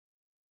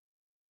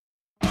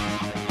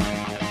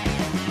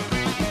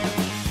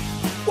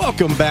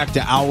Welcome back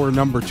to hour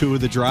number 2 of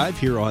The Drive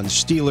here on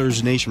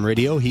Steelers Nation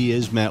Radio. He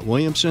is Matt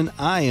Williamson.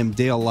 I am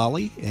Dale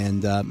Lally.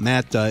 And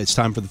Matt, it's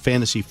time for the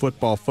Fantasy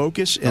Football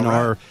Focus. And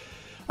our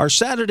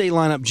Saturday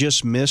lineup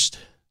just missed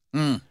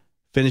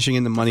finishing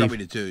in the money. We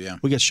did too, yeah.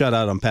 We got shut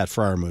out on Pat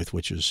Freiermuth,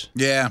 which was...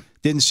 Yeah.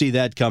 Didn't see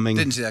that coming.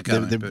 Didn't see that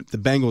coming. The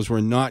Bengals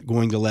were not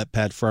going to let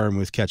Pat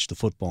Freiermuth catch the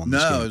football in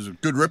this game. No, it was a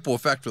good ripple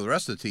effect for the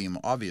rest of the team,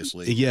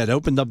 obviously. Yeah, it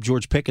opened up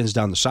George Pickens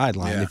down the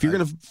sideline. Yeah, if you're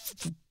going to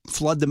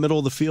flood the middle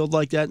of the field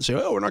like that and say,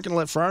 oh, we're not going to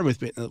let Freiermuth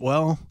be...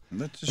 Well...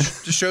 That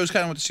just shows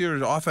kind of what the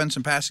Steelers' offense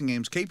and passing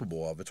game is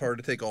capable of. It's hard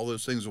to take all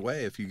those things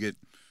away if you get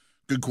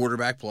good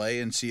quarterback play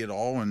and see it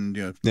all and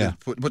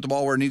put the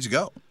ball where it needs to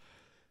go.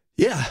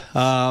 Yeah.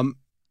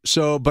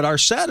 But our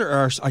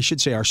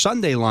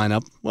Sunday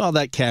lineup, well,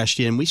 that cashed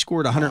in. We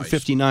scored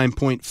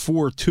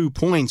 159.42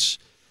 points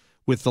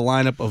with the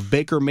lineup of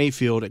Baker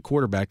Mayfield at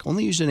quarterback,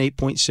 only using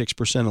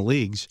 8.6% of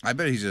leagues. I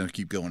bet he's going to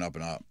keep going up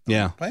and up.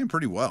 Yeah. Playing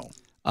pretty well.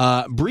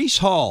 Breece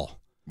Hall.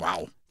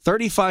 Wow.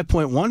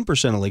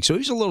 35.1% of leagues. So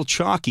he's a little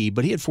chalky,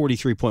 but he had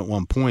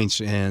 43.1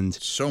 points. And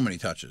so many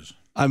touches.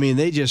 I mean,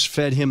 they just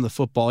fed him the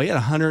football. He had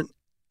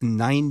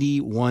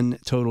 191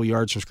 total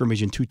yards from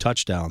scrimmage and 2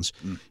 touchdowns.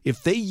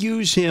 If they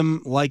use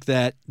him like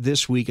that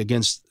this week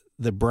against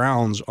the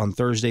Browns on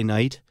Thursday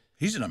night...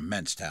 He's an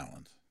immense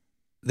talent.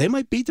 They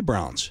might beat the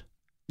Browns.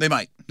 They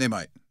might.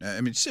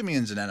 I mean,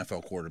 Simeon's an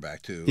NFL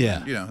quarterback, too.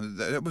 Yeah.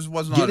 That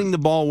wasn't getting the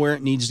ball where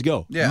it needs to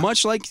go. Yeah.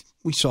 Much like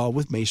we saw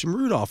with Mason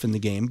Rudolph in the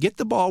game. Get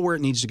the ball where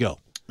it needs to go.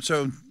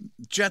 So,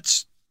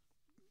 Jets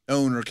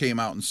owner came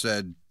out and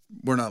said,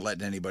 we're not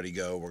letting anybody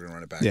go. We're going to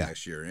run it back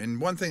next year. And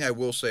one thing I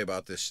will say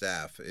about this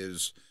staff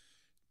is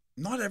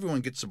not everyone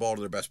gets the ball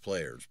to their best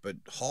players, but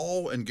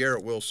Hall and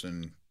Garrett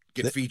Wilson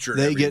get featured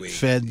every week. They get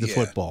fed the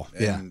football.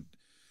 And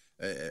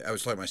I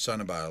was talking to my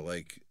son about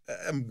it.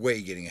 I'm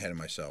way getting ahead of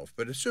myself.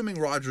 But assuming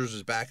Rodgers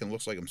is back and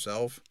looks like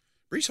himself,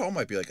 Breece Hall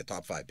might be like a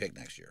top 5 pick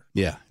next year.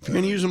 Yeah. If you're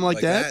going to use him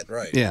like that.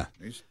 Right. Yeah.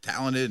 He's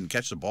talented and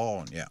catch the ball.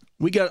 And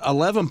We got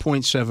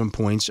 11.7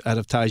 points out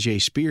of Tyjae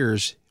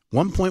Spears,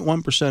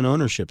 1.1%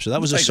 ownership. So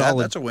that was a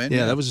solid. That's a win.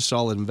 Yeah, that was a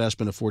solid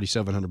investment of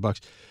 $4,700.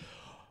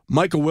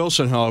 Michael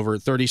Wilson, however,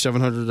 at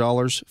 $3,700,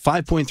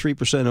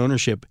 5.3%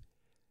 ownership,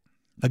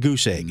 a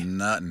goose egg.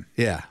 Nothing.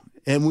 Yeah.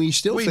 And we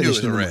still knew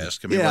finished it was a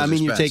risk.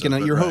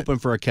 You're hoping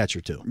for a catch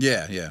or two.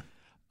 Yeah.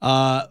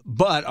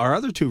 But our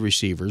other 2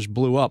 receivers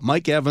blew up.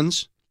 Mike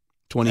Evans,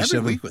 27.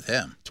 Every week with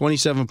him.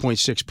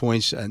 27.6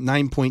 points,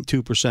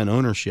 9.2%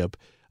 ownership.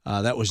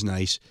 That was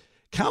nice.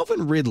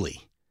 Calvin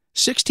Ridley,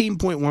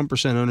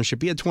 16.1%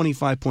 ownership. He had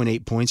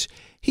 25.8 points.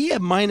 He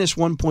had minus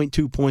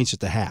 1.2 points at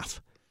the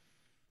half.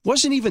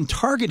 Wasn't even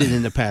targeted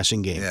in the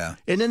passing game. Yeah.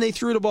 And then they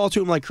threw the ball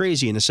to him like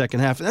crazy in the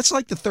second half. That's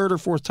like the 3rd or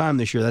 4th time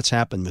this year that's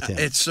happened with him.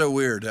 It's so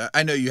weird.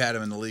 I know you had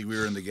him in the league. We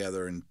were in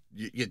together, and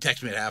you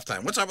text me at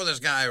halftime. What's up with this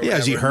guy?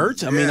 Is he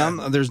hurt? I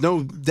mean, there's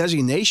no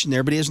designation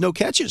there, but he has no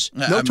catches,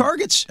 no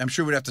targets. I'm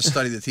sure we'd have to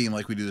study the team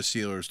like we do the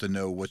Steelers to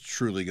know what's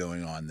truly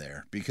going on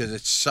there because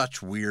it's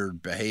such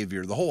weird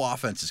behavior. The whole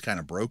offense is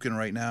kind of broken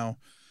right now.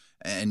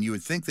 And you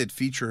would think they'd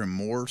feature him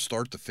more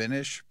start to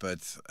finish,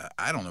 but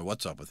I don't know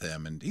what's up with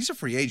him. And he's a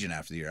free agent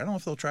after the year. I don't know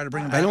if they'll try to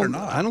bring him back or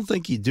not. I don't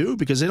think you do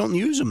because they don't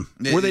use him.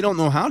 Or they don't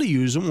know how to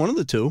use him, one of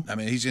the two. I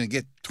mean, he's going to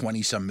get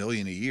 20-some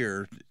million a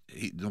year.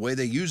 The way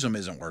they use him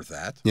isn't worth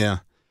that. Yeah.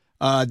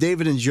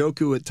 David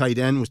Njoku at tight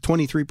end with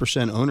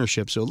 23%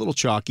 ownership, so a little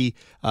chalky,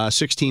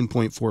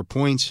 16.4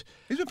 points.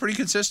 He's been pretty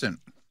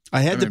consistent.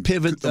 I had to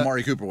pivot.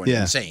 Amari Cooper went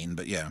insane,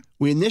 but yeah.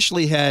 We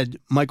initially had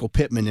Michael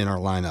Pittman in our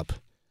lineup.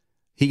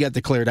 He got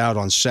declared out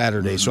on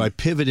Saturday, so I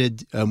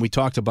pivoted. We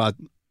talked about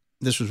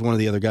this was one of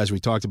the other guys we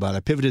talked about. I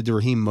pivoted to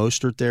Raheem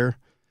Mostert there.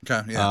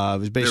 Okay, yeah. It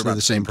was basically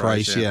the same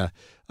price. Yeah.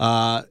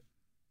 12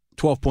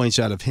 points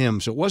out of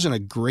him, so it wasn't a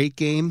great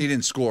game. He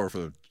didn't score for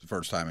the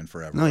first time in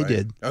forever. No, right? he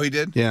did. Oh, he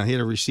did? Yeah, he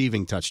had a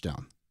receiving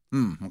touchdown.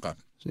 Okay.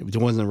 So it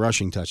wasn't a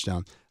rushing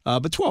touchdown,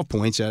 but 12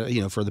 points.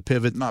 For the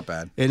pivot, not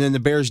bad. And then the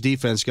Bears'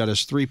 defense got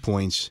us 3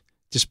 points,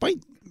 despite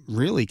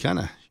really kind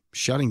of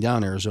shutting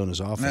down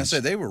Arizona's offense. And I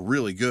said they were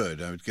really good.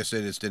 I guess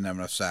they just didn't have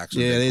enough sacks.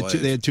 Yeah,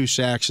 they had 2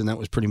 sacks, and that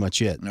was pretty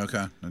much it.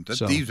 Okay,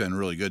 that D's been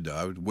really good though.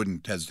 I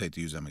wouldn't hesitate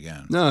to use them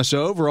again. No,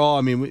 so overall,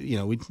 I mean,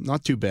 we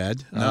not too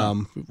bad.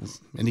 No.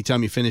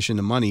 Anytime you finish in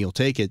the money, you'll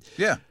take it.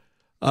 Yeah.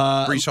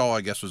 Breece Hall,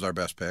 I guess, was our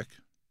best pick.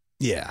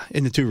 Yeah,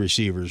 and the 2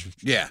 receivers.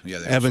 Yeah.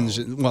 Evans.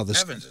 Well,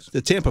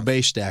 the Tampa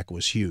Bay stack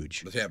was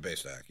huge. The Tampa Bay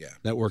stack, yeah.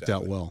 That worked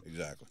out well.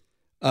 Exactly.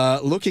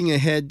 Looking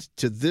ahead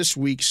to this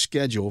week's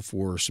schedule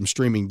for some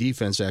streaming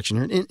defense action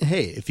here. And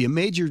hey, if you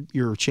made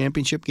your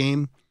championship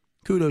game,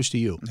 kudos to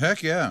you.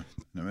 Heck yeah.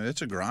 I mean,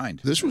 it's a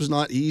grind. This was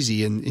not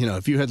easy. And,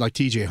 if you had like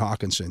T.J.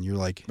 Hawkinson, you're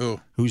like,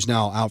 who's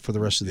now out for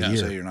the rest of the year.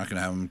 So you're not going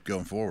to have him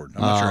going forward.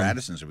 I'm not sure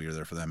Addison's going to be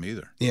there for them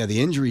either. Yeah,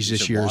 the injuries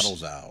this year.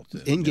 Waddle's out.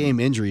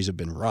 In-game injuries have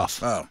been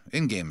rough. Oh,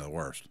 in-game the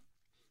worst.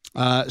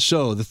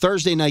 So the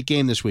Thursday night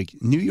game this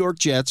week, New York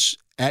Jets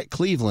at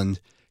Cleveland.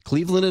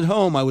 Cleveland at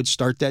home, I would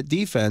start that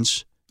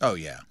defense. Oh,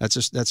 yeah.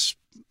 That's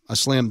a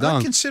slam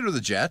dunk. I'd consider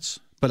the Jets.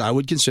 But I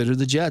would consider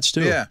the Jets,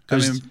 too. Yeah.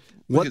 Because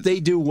what they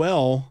do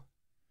well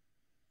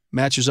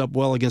matches up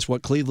well against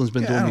what Cleveland's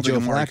been doing I don't with Joe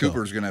think Amari Flacco.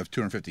 Cooper's going to have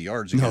 250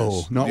 yards. No,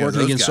 Against, not working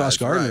those against guys. Sauce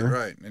Gardner.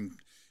 Right. And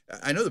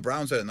I know the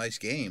Browns had a nice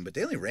game, but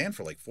they only ran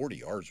for like 40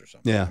 yards or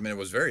something. Yeah. I mean, it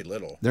was very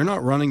little. They're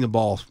not running the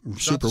ball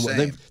super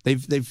well.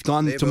 They've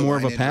gone to more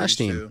of a pass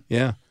team. Too.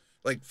 Yeah.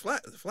 Like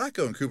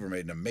Flacco and Cooper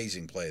made an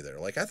amazing play there.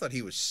 Like I thought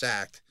he was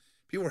sacked.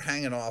 People were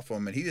hanging off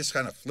him, and he just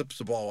kind of flips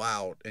the ball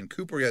out. And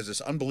Cooper has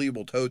this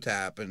unbelievable toe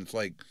tap, and it's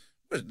like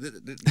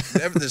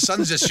the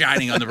sun's just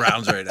shining on the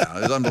Browns right now.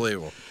 It's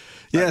unbelievable.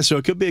 Yeah, so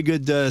it could be a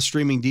good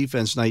streaming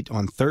defense night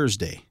on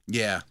Thursday.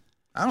 Yeah.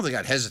 I don't think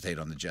I'd hesitate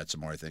on the Jets the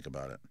more I think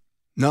about it.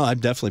 No, I'd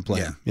definitely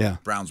play them. Yeah.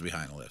 Browns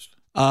behind the list.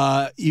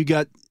 You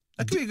got...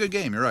 That could be a good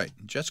game. You're right.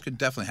 Jets could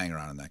definitely hang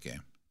around in that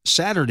game.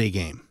 Saturday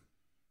game.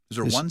 Is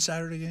there one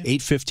Saturday game?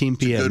 8:15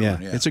 p.m. Yeah.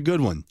 It's a good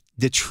one.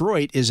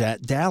 Detroit is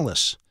at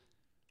Dallas.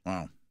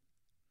 Wow.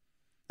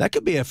 That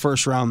could be a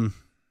first-round...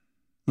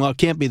 Well, it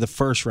can't be the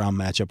first-round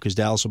matchup because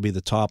Dallas will be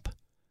the top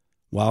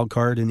wild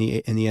card in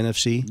the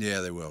NFC. Yeah,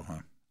 they will,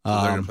 huh? So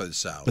they're going to play the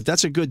South. But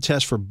that's a good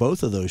test for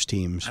both of those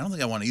teams. I don't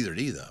think I want either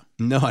D, though.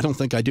 No, I don't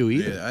think I do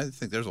either. Yeah, I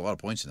think there's a lot of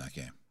points in that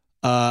game.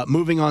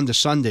 Moving on to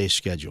Sunday's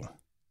schedule.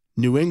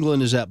 New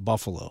England is at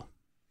Buffalo.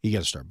 You got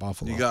to start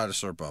Buffalo. You got to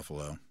start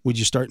Buffalo. Would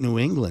you start New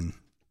England?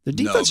 The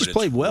defense has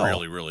played well.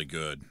 Really, really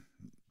good.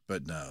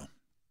 But no.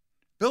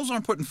 Bills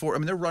aren't putting forward. I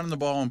mean, they're running the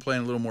ball and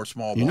playing a little more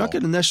small ball. You're not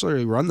going to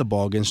necessarily run the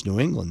ball against New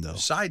England, though.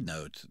 Side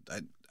note,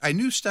 I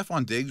knew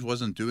Stephon Diggs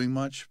wasn't doing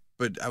much,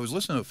 but I was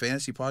listening to a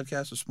fantasy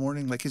podcast this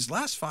morning. Like his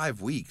last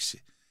 5 weeks,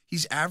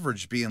 he's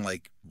averaged being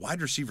like wide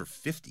receiver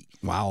 50.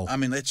 Wow. I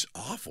mean, it's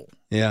awful.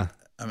 Yeah.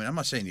 I mean, I'm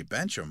not saying you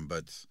bench them,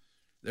 but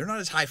they're not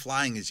as high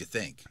flying as you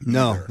think.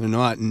 No, either. they're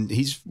not. And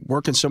he's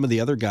working some of the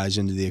other guys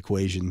into the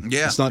equation.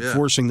 Yeah. It's not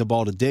forcing the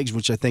ball to Diggs,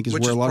 which I think is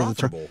where a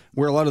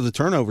lot of the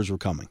turnovers were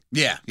coming.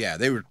 Yeah.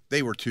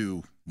 They were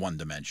too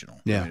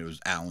one-dimensional. Yeah. I mean, it was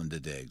Allen to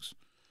Diggs.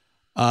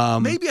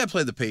 Maybe I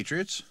play the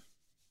Patriots.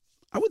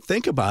 I would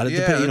think about it.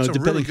 Yeah,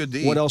 depending really good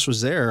D. what else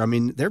was there. I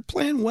mean, they're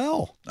playing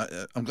well.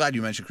 I'm glad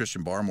you mentioned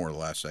Christian Barmore the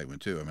last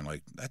segment, too. I mean,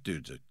 like, that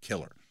dude's a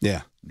killer.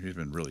 Yeah. He's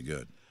been really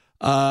good.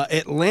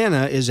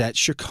 Atlanta is at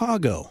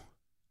Chicago.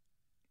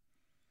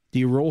 Do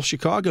you roll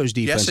Chicago's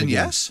defense Yes and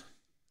again? yes.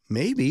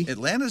 Maybe.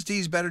 Atlanta's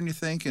D's better than you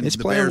think, and It's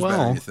the playing Bears better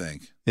well. than you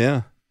think.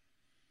 Yeah.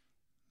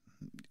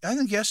 I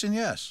think yes and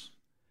yes.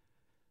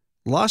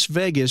 Las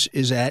Vegas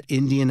is at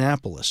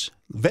Indianapolis.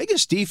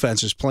 Vegas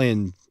defense is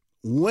playing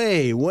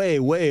way, way,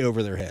 way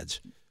over their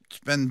heads. It's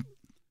been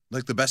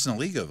like the best in the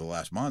league over the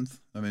last month.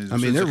 I mean,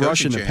 they're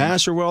rushing the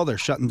passer well. They're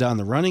shutting down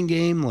the running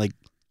game. Like,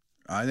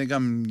 I think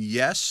I'm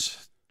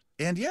yes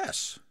and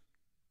yes.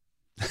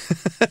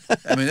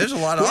 I mean, there's a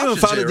lot of options. We haven't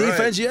found a here,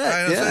 defense right? yet.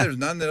 I don't say there's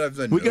none that I've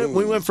done.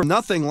 We went from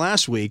nothing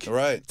last week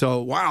right. to,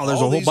 wow, there's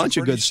All a whole these bunch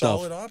are of good pretty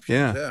stuff. solid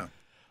options.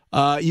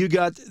 Yeah. You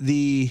got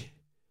the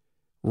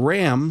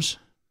Rams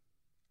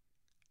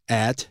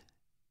at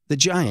the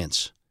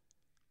Giants.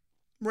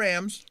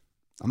 Rams.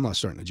 I'm not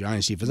starting the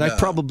Giants defense. No. I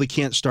probably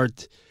can't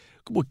start.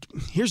 Well,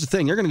 here's the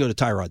thing. They're going to go to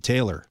Tyrod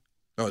Taylor.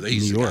 Oh,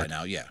 he's the guy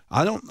now, yeah.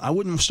 I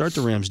wouldn't start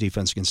the Rams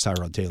defense against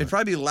Tyrod Taylor. It'd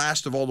probably be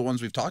last of all the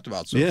ones we've talked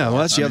about so yeah, far.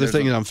 well, that's the other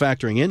thing that I'm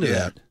factoring into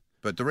that.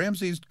 But the Rams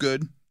D's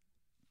good.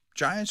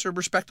 Giants are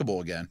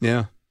respectable again.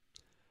 Yeah.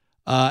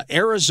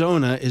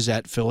 Arizona is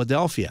at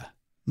Philadelphia.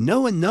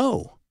 No and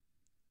no.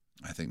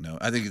 I think no.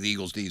 I think the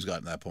Eagles D's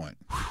gotten that point.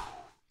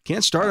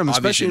 Can't start them,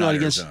 especially not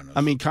against. Arizona's.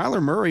 I mean,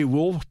 Kyler Murray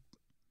will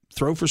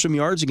throw for some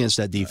yards against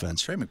that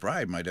defense. Trey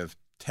McBride might have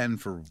 10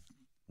 for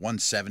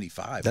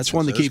 175. That's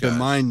one to keep in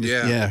mind.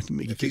 Yeah.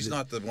 If he's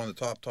not one of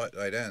the top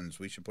tight ends,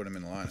 we should put him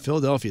in the lineup.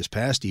 Philadelphia's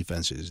pass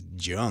defense is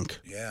junk.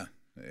 Yeah.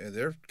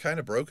 They're kind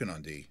of broken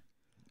on D.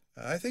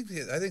 I think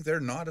they're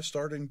not a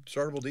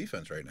startable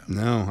defense right now.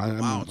 No,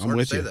 I'm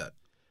with you.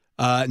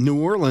 That.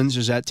 New Orleans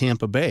is at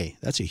Tampa Bay.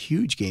 That's a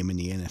huge game in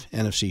the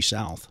NFC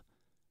South.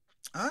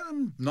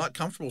 I'm not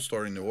comfortable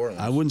starting New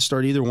Orleans. I wouldn't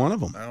start either one of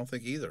them. I don't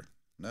think either.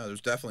 No,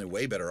 there's definitely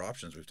way better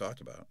options we've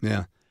talked about.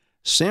 Yeah.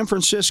 San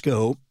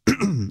Francisco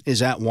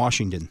is at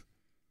Washington.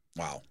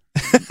 Wow.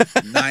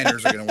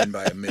 Niners are going to win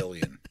by 1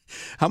 million.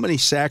 How many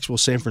sacks will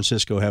San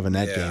Francisco have in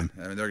that game?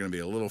 I mean, they're going to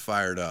be a little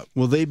fired up.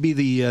 Will they be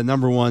the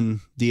number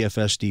one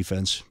DFS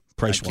defense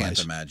price-wise? I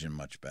can't imagine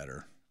much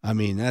better. I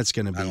mean, that's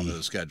going to be... I don't know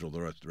the schedule,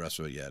 the rest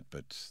of it yet,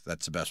 but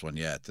that's the best one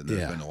yet, and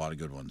there's been a lot of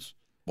good ones.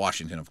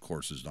 Washington, of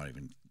course, is not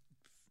even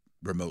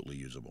remotely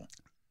usable.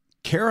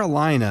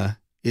 Carolina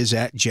is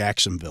at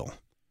Jacksonville.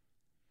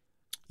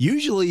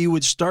 Usually you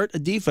would start a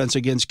defense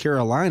against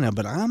Carolina,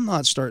 but I'm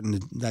not starting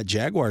that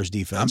Jaguars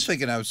defense. I'm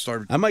thinking I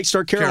might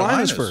start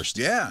Carolina's first.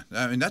 Yeah.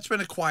 I mean, that's been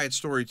a quiet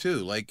story, too.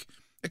 Like,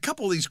 a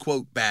couple of these,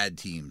 quote, bad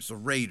teams, the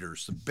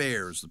Raiders, the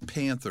Bears, the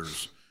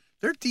Panthers,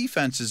 their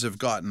defenses have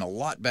gotten a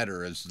lot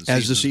better as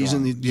the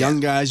season. The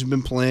young guys have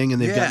been playing,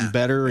 and they've gotten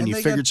better, and you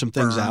figured some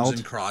things Burns out.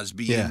 And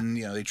Crosby, and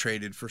they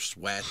traded for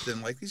Sweat,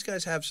 and like these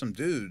guys have some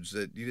dudes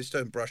that you just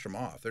don't brush them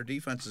off. Their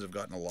defenses have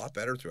gotten a lot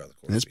better throughout the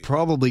course. And it's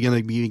probably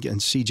going to be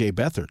against C.J.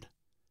 Beathard.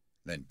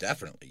 Then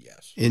definitely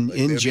yes.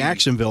 In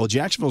Jacksonville,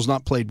 Jacksonville's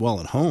not played well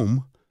at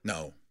home.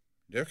 No,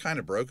 they're kind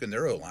of broken.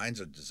 Their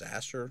O-line's a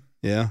disaster.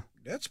 Yeah,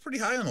 That's pretty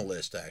high on the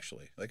list,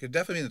 actually. Like, it'd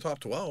definitely be in the top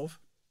 12.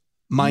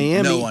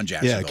 Miami. No on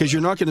Jacksonville. Yeah, because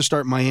you're not going to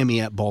start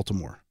Miami at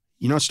Baltimore.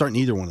 You're not starting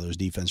either one of those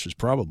defenses,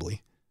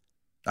 probably.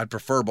 I'd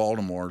prefer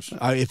Baltimore's.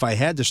 If I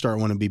had to start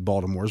one, it'd be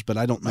Baltimore's, but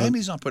I don't know.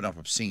 Miami's not putting up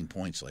obscene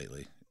points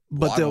lately.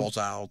 But Waddle's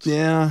out.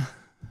 Yeah,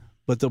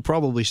 but they'll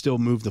probably still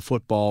move the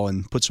football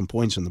and put some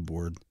points on the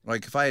board.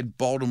 Like, if I had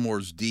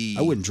Baltimore's D,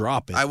 I wouldn't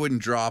drop it. I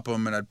wouldn't drop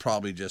them, and I'd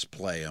probably just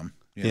play them.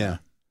 Yeah.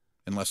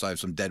 Unless I have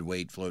some dead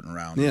weight floating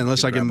around. Yeah,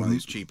 unless I can one of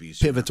these cheapies,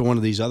 pivot to one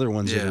of these other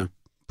ones that are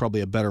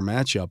probably a better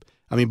matchup.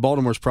 I mean,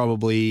 Baltimore's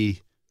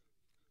probably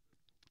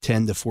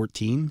 10 to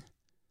 14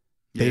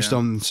 based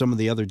on some of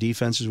the other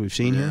defenses we've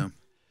seen here.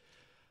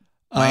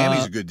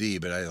 Miami's a good D,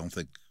 but I don't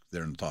think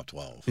they're in the top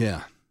 12.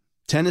 Yeah.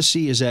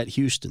 Tennessee is at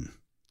Houston.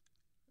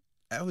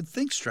 I would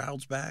think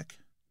Stroud's back.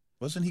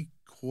 Wasn't he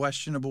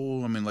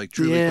questionable? I mean, like,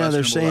 truly questionable. Yeah,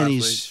 they're saying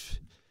he's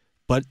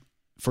 – but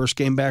first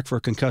game back for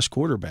a concussed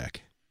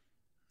quarterback.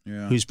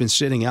 Yeah. Who's been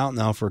sitting out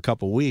now for a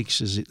couple of weeks.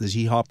 Does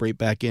he hop right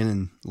back in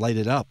and light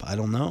it up? I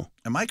don't know.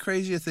 Am I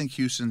crazy to think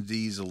Houston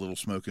D's a little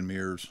smoke and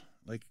mirrors?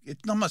 Like,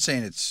 I'm not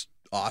saying it's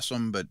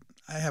awesome, but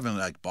I haven't,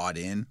 like, bought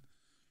in.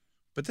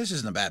 But this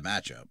isn't a bad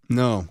matchup.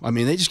 No. I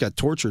mean, they just got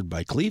tortured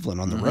by Cleveland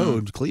on the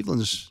road.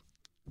 Cleveland's...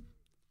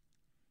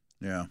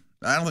 Yeah.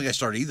 I don't think I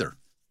start either.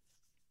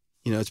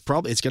 You know, it's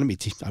going to be,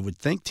 I would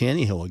think,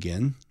 Tannehill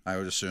again. I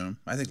would assume.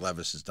 I think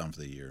Levis is done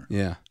for the year.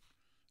 Yeah.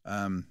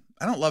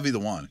 I don't love either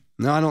one.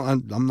 No, I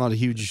don't. I'm not a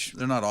huge...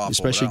 They're not awful.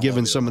 Especially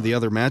given some of the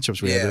other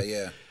matchups we have.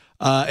 Yeah.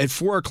 At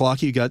 4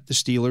 o'clock, you got the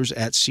Steelers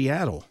at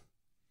Seattle.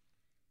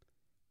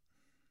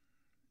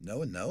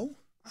 No and no?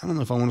 I don't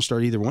know if I want to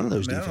start either one of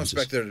those defenses. I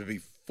don't expect there to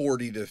be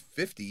 40 to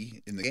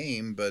 50 in the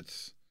game,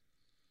 but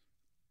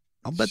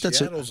I'll bet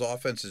Seattle's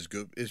offense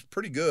is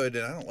pretty good,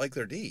 and I don't like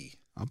their D.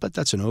 I'll bet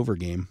that's an over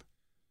game.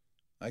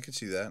 I could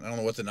see that. I don't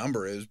know what the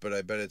number is, but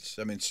I bet it's...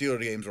 I mean,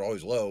 Steelers games are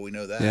always low. We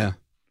know that. Yeah.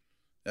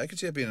 I could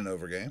see it being an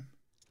over game.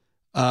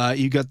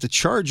 You got the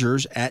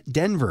Chargers at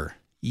Denver.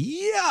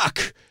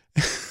 Yuck!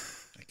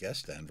 I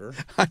guess Denver.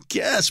 I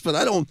guess, but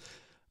I don't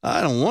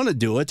want to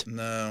do it.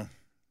 No.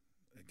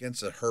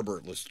 Against a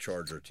Herbertless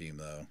Charger team,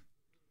 though.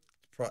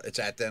 It's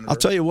at Denver. I'll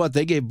tell you what,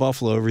 they gave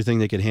Buffalo everything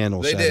they could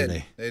handle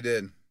Saturday. They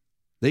did.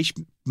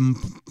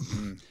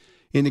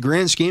 In the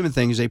grand scheme of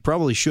things, they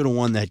probably should have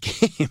won that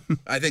game.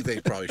 I think they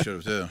probably should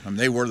have, too. I mean,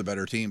 they were the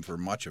better team for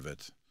much of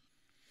it.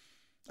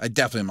 I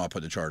definitely am not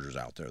putting the Chargers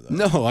out there, though.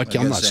 No,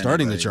 I'm not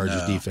starting the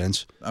Chargers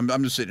defense. I'm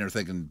just sitting there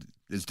thinking,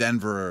 is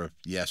Denver a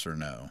yes or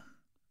no?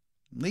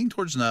 Lean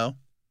towards no.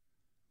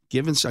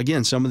 Given,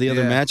 again, some of the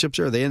other matchups,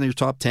 are they in your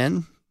top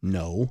 10?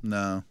 No.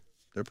 No.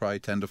 They're probably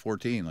 10 to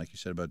 14, like you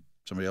said about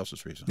somebody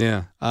else's reason.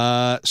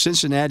 Yeah.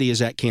 Cincinnati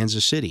is at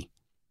Kansas City.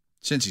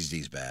 Cincy's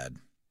D's bad.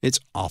 It's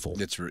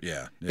awful. It's and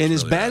really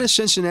as bad as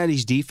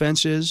Cincinnati's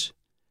defense is,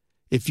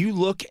 if you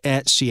look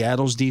at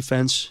Seattle's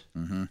defense,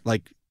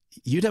 like,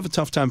 you'd have a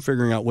tough time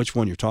figuring out which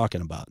one you're talking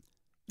about.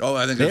 Oh,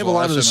 I think they have a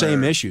lot of the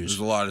same issues. There's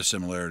a lot of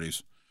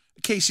similarities.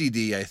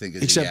 KCD, I think,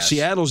 is except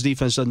Seattle's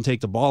defense doesn't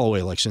take the ball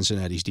away like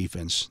Cincinnati's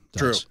defense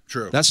does.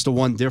 True. That's the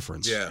one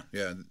difference. Yeah.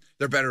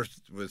 They're better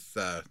with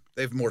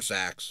they have more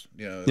sacks,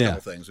 a couple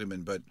things. I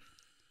mean, but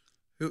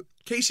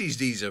KC's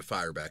D's have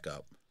fire back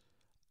up.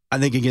 I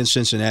think against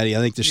Cincinnati,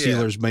 I think the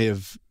Steelers may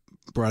have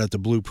brought out the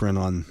blueprint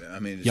on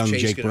young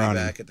Chase Jake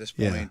Browning. Back at this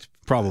point? Yeah,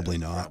 probably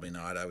not. Probably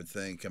not, I would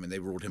think. I mean, they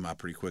ruled him out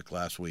pretty quick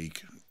last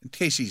week.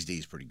 KC's D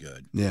is pretty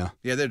good. Yeah.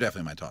 Yeah, they're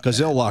definitely my top. Because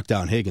they'll lock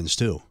down Higgins,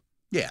 too.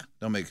 Yeah,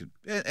 they'll make it.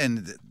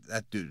 And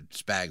that dude,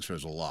 Spags,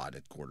 throws a lot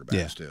at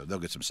quarterbacks, too. They'll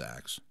get some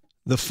sacks.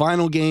 The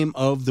final game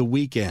of the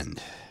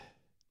weekend.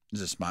 Is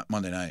this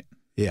Monday night?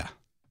 Yeah.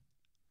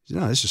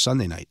 No, this is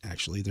Sunday night,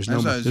 actually. There's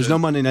no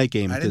Monday night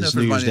game. I didn't know if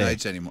there's Monday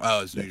nights anymore.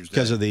 Oh, it's New Year's Day.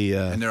 Because of the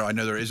and I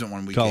know there isn't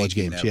one week college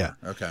games, ever.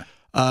 Okay.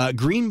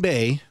 Green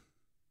Bay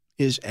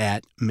is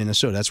at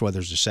Minnesota. That's why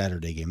there's a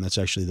Saturday game. That's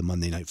actually the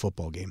Monday night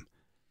football game,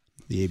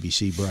 the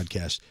ABC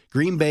broadcast.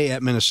 Green Bay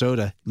at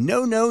Minnesota.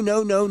 No.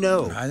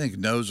 I think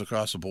no's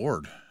across the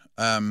board.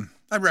 I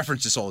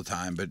reference this all the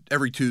time, but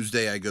every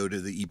Tuesday I go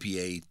to the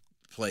EPA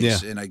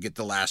place and I get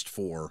the last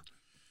four.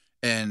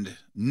 And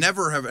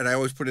I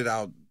always put it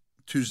out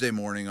Tuesday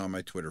morning on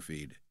my Twitter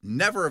feed.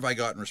 Never have I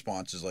gotten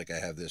responses like I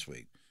have this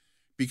week.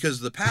 Because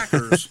the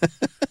Packers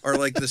are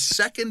like the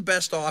second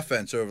best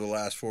offense over the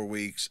last 4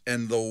 weeks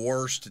and the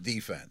worst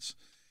defense.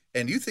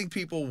 And you think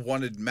people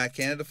wanted Matt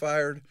Canada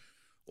fired?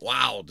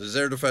 Wow, does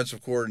their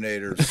defensive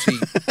coordinator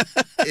seat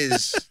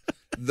is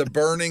the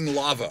burning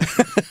lava.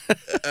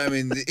 I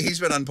mean, he's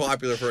been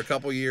unpopular for a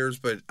couple years,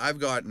 but I've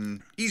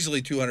gotten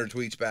easily 200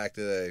 tweets back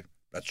today.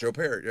 That's Joe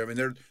Perry. I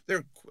mean,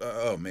 they're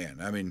oh man.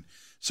 I mean,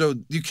 so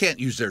you can't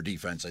use their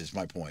defense, is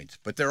my point.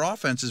 But their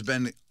offense has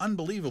been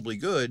unbelievably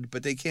good,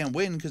 but they can't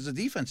win because the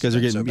defense is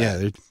getting so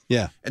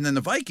bad. And then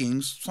the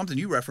Vikings, something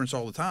you reference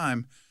all the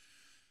time.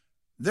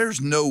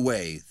 There's no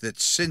way that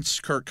since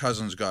Kirk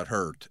Cousins got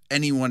hurt,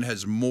 anyone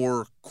has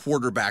more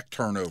quarterback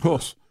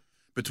turnovers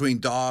between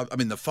Dobbs. I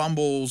mean, the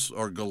fumbles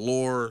are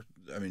galore.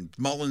 I mean,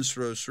 Mullins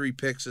throws 3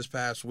 picks this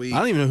past week. I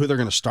don't even know who they're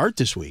going to start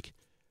this week.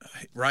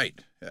 Right.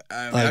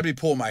 I'd be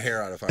pulling my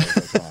hair out if I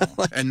was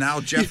O'Connell. And now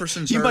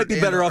Jefferson's You hurt might be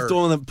better off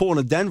or- pulling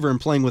a Denver and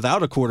playing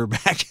without a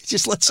quarterback.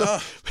 Just let some.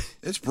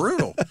 It's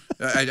brutal.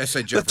 I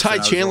say Jefferson. Let Ty I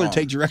was Chandler wrong.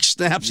 take direct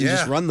snaps and Yeah.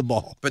 just run the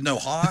ball. But no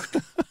Hawk.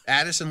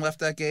 Addison left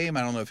that game.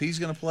 I don't know if he's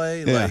going to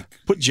play. Yeah. Like,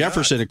 Put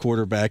Jefferson at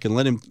quarterback and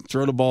let him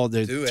throw the ball to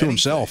anything.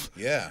 himself.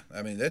 Yeah.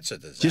 I mean, that's a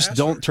disaster. Just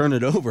don't turn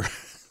it over.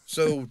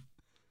 So,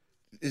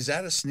 is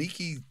that a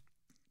sneaky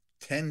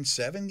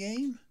 10-7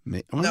 game?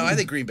 Well, No, I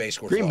think Green Bay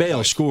scores. Green a lot of Bay will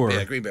points. score.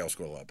 Yeah, Green Bay will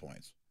score a lot of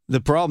points. The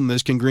problem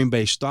is, can Green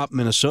Bay stop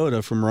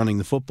Minnesota from running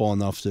the football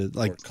enough to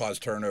Or cause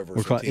turnovers.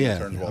 or for teams yeah, that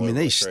turn the ball I mean, over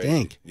they like crazy.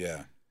 stink.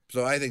 Yeah.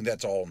 So I think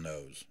that's all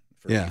no's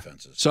for Yeah.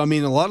 defenses. So I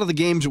mean, a lot of the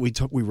games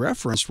that we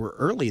referenced were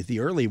the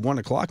early 1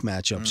 o'clock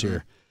matchups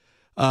here.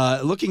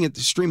 Looking at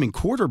the streaming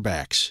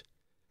quarterbacks,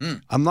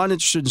 I'm not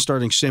interested in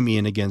starting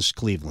Simeon against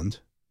Cleveland.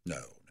 No.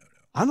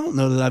 I don't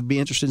know that I'd be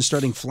interested in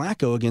starting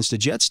Flacco against the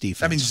Jets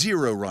defense. I mean,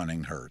 zero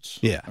running hurts.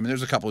 Yeah. I mean,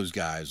 there's a couple of these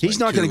guys. He's like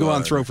not going to go out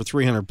and Tua throw for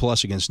 300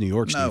 plus against New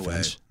York's No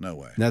defense. way. No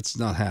way. That's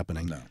not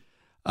happening.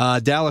 No.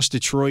 Dallas,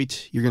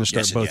 Detroit, you're going to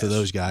start Yes and both of yes.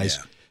 those guys.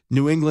 Yeah.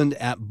 New England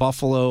at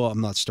Buffalo, I'm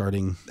not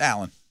starting.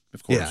 Allen,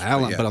 of course. Yeah,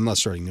 Allen, but I'm not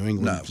starting New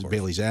England No, of because course.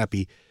 Bailey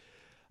Zappi.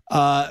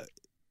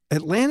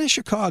 Atlanta,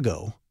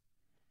 Chicago.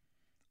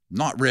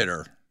 Not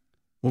Ritter.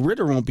 Well,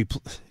 Ritter won't be.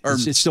 Or-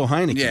 It's still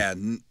Heineken. Yeah,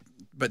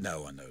 but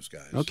no on those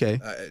guys. Okay.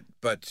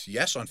 But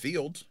yes on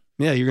Fields.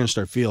 Yeah, you're going to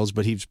start Fields,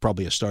 but he's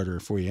probably a starter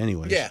for you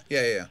anyway. Yeah.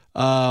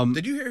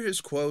 Did you hear his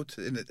quote?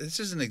 And this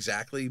isn't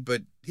exactly,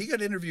 but he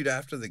got interviewed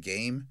after the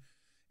game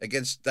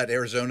against that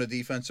Arizona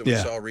defense that we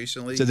Yeah. saw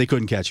recently. Said they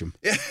couldn't catch him.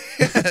 Yeah,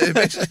 it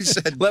basically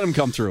said, Let him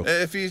come through.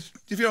 if you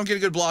don't get a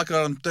good block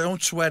on him,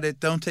 don't sweat it.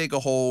 Don't take a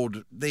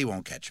hold. They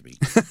won't catch me.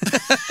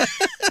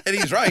 And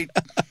he's right.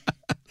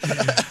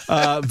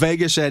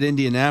 Vegas at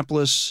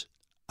Indianapolis.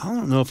 I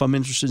don't know if I'm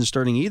interested in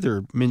starting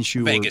either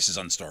Minshew. Vegas is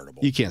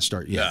unstartable. You can't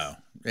start. Yeah.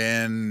 No.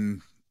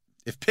 And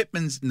if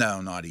Pittman's,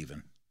 no, not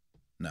even.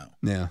 No.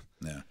 Yeah.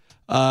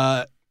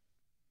 No.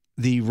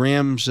 The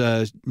Rams,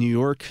 New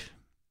York,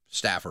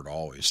 Stafford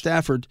always.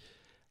 Stafford.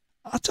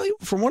 I'll tell you,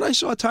 from what I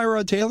saw,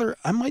 Tyrod Taylor,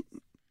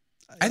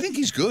 I think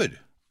he's good.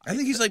 I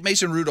think he's like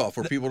Mason Rudolph,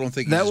 where people don't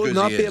think he's that as good would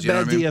not as be he a is. You know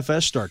bad what I mean?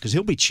 DFS start because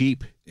he'll be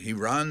cheap. He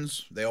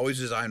runs. They always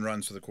design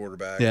runs for the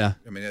quarterback. Yeah.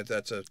 I mean,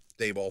 that's a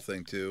Dayball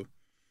thing, too.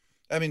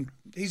 I mean,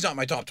 he's not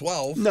my top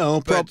 12.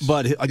 No,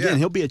 but again, yeah.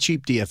 he'll be a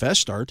cheap DFS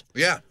start,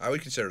 Yeah, I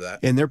would consider that.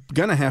 and they're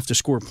going to have to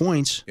score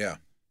points. Yeah.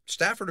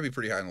 Stafford would be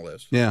pretty high on the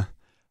list. Yeah.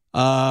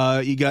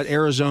 You got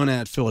Arizona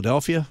at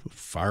Philadelphia.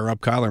 Fire up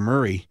Kyler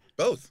Murray.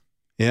 Both.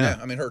 Yeah.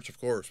 I mean, Hurts, of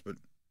course, but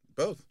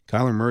both.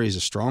 Kyler Murray is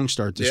a strong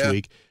start this Yeah.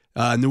 week.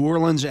 New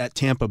Orleans at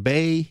Tampa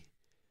Bay.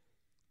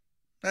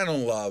 I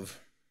don't love.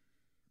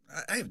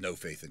 I have no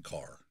faith in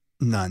Carr.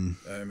 None.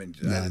 I mean,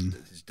 None.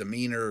 his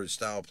demeanor, his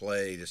style of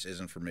play just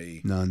isn't for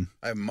me. None.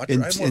 I have more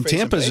And faith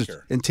Tampa's in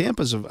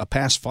Baker. a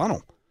pass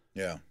funnel.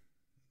 Yeah.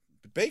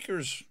 But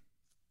Baker's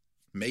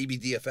maybe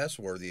DFS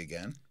worthy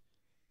again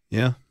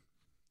Yeah.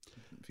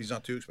 if he's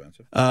not too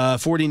expensive.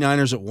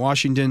 49ers at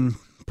Washington.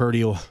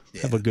 Purdy will have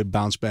Yeah. a good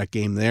bounce back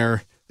game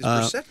there. Is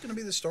Brissett going to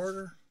be the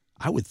starter?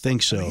 I would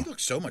think so. I mean, he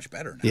looks so much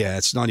better now. Yeah,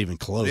 it's not even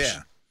close.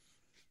 Yeah.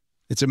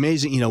 It's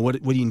amazing,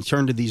 what when you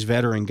turn to these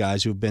veteran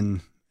guys who've been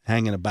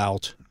hanging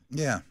about.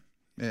 Yeah.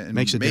 And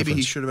Makes a maybe he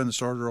difference. should have been the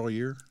starter all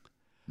year.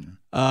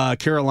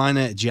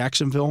 Carolina at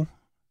Jacksonville.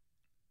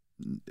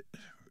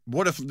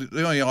 What if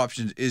the only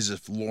option is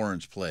if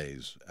Lawrence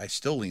plays? I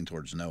still lean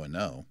towards no and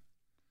no.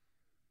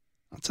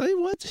 I'll tell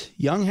you what,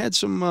 Young had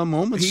some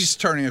moments. He's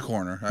turning a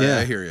corner. Yeah.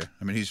 I hear you.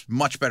 I mean, he's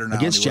much better now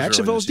against than he was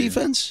early in the Jacksonville's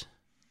season. defense.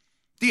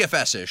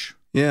 DFS-ish.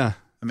 Yeah,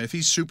 I mean, if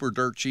he's super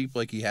dirt cheap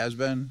like he has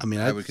been, I mean,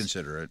 I would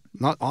consider it.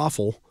 not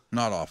awful.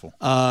 Not awful.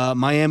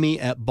 Miami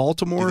at Do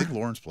Baltimore. you think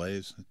Lawrence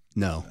plays?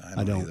 No,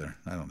 I don't. either.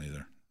 I don't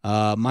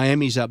either.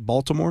 Miami's at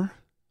Baltimore.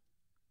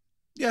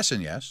 Yes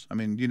and yes. I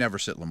mean, you never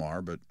sit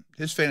Lamar, but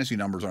his fantasy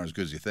numbers aren't as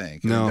good as you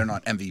think. I No. mean, they're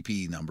not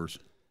MVP numbers.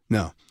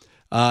 No,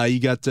 you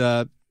got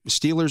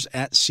Steelers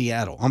at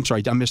Seattle. I'm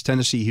sorry, I missed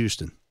Tennessee,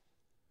 Houston.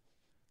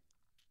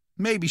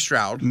 Maybe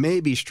Stroud.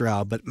 Maybe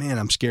Stroud, but man,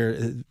 I'm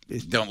scared.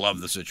 Don't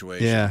love the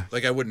situation. Yeah.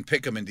 Like, I wouldn't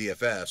pick him in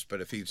DFS,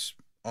 but if he's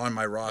on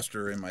my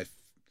roster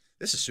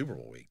this is Super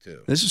Bowl week,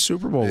 too. This is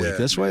Super Bowl week. Yeah,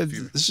 That's why if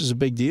you- this is a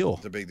big deal.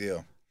 It's a big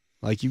deal.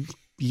 Like you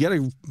got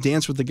to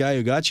dance with the guy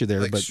who got you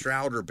there. Like but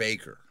Stroud or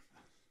Baker.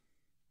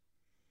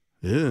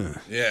 yeah,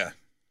 Yeah.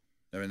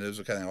 I mean, those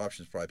are the kind of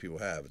options probably people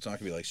have. It's not going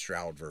to be like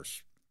Stroud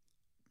versus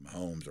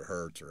Mahomes or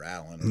Hurts or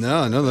Allen. Or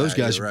no, those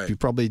guys You're right. you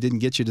probably didn't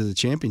get you to the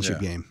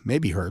championship Yeah. game.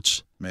 Maybe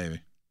Hurts.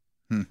 Maybe.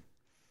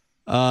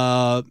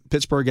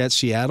 Pittsburgh at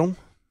Seattle.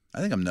 I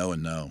think I'm no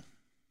and no.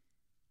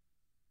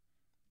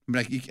 I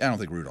mean, I don't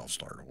think Rudolph's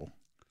startable.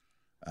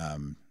 I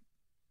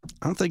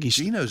don't think he's.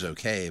 Gino's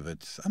okay,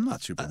 but I'm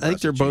not super. I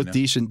think they're impressed with both Gino.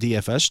 decent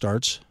DFS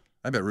starts.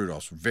 I bet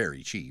Rudolph's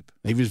very cheap.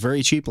 He was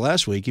very cheap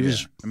last week. He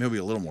was I mean, he'll be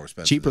a little more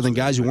expensive. cheaper this than week,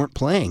 guys who but- weren't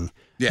playing.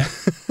 Yeah.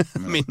 I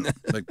mean,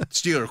 like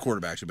Steeler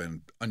quarterbacks have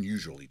been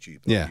unusually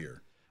cheap Yeah. all year. you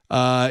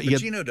But got,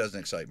 Gino doesn't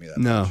excite me that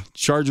no much.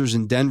 Chargers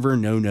in Denver.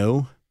 No.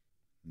 No.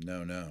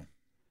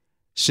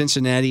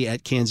 Cincinnati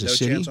at Kansas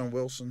City. No chance on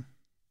Wilson?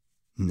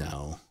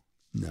 No.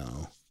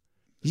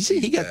 You see,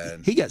 he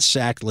got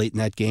sacked late in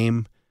that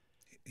game,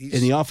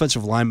 and the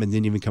offensive lineman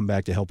didn't even come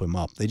back to help him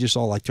up. They just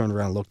all turned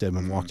around, looked at him,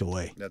 and walked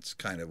away. That's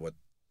kind of what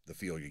the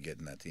feel you get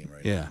in that team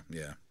right now.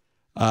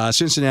 Yeah.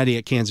 Cincinnati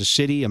at Kansas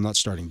City. I'm not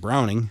starting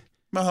Browning.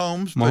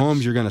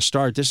 Mahomes, you're going to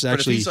start. This is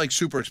actually, but if he's like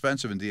super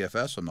expensive in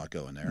DFS, I'm not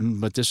going there.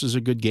 But this is a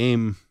good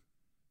game,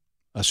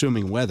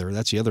 assuming weather.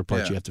 That's the other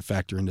part you have to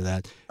factor into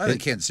that. I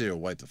think Kansas City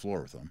will wipe the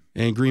floor with them.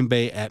 And Green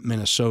Bay at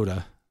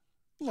Minnesota.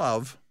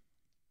 Love's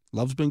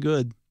been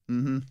good.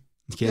 Mm-hmm.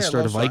 You can't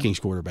start a Vikings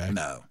quarterback.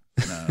 No.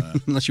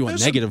 unless you want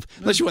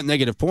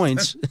negative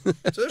points. So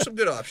there's some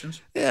good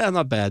options. Yeah,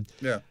 not bad.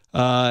 Yeah.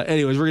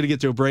 Anyways, we're going to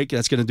get to a break.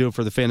 That's going to do it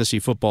for the Fantasy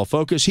Football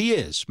Focus. He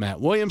is Matt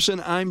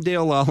Williamson. I'm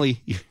Dale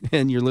Lally,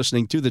 and you're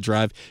listening to The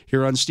Drive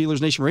here on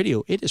Steelers Nation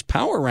Radio. It is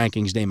Power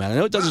Rankings Day, Matt. I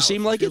know it doesn't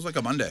seem like it. Feels like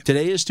a Monday.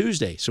 Today is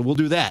Tuesday, so we'll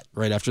do that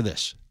right after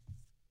this.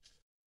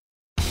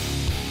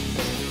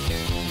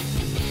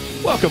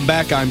 Welcome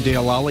back. I'm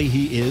Dale Lally.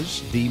 He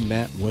is the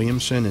Matt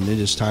Williamson, and it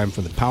is time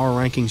for the Power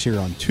Rankings here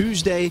on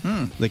Tuesday.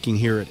 Looking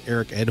here at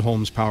Eric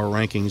Edholm's Power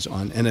Rankings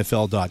on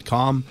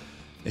NFL.com.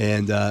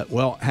 And,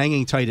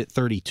 hanging tight at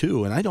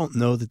 32, and I don't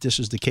know that this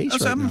is the case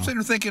right now. I'm sitting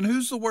there thinking,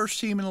 who's the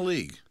worst team in the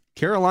league?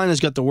 Carolina's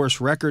got the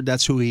worst record.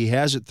 That's who he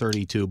has at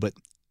 32. But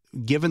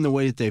given the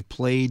way that they've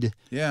played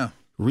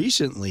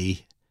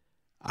recently,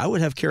 I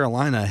would have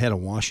Carolina ahead of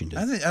Washington.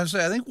 I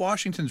think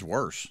Washington's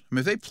worse. I mean,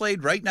 if they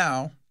played right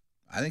now,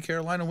 I think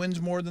Carolina wins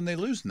more than they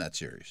lose in that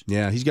series.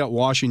 Yeah, he's got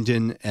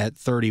Washington at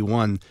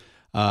 31.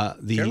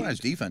 Carolina's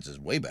defense is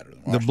way better than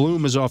Washington. The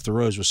bloom is off the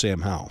rose with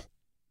Sam Howell.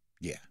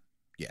 Yeah.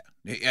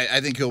 I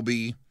think he'll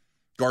be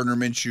Gardner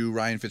Minshew,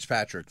 Ryan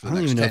Fitzpatrick for the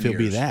next 10 years. I don't even know if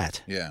he'll be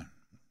that. Yeah.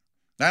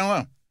 I don't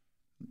know.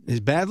 As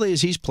badly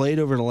as he's played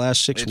over the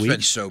last 6 weeks. It's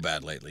been so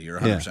bad lately. You're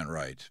 100%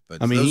 right.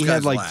 But he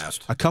had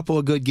last. a couple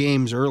of good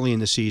games early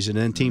in the season,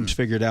 and then teams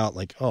figured out,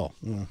 we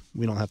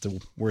don't have to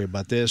worry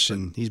about this,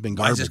 and he's been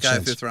garbage. Why is this guy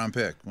since. a fifth-round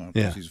pick? Well, of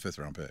course he's a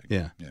fifth-round pick.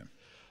 Yeah.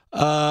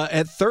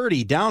 At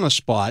 30, down a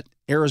spot,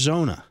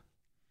 Arizona.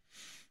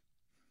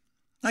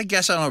 I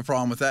guess I don't have a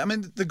problem with that. I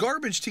mean, the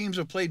garbage teams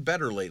have played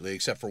better lately,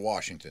 except for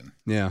Washington.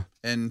 Yeah.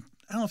 And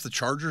I don't know if the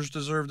Chargers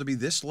deserve to be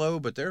this low,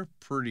 but they're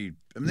pretty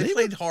 – I mean, they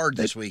played hard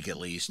this week at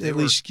least.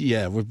 We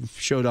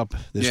showed up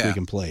this week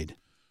and played.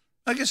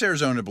 I guess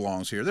Arizona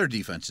belongs here. Their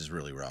defense is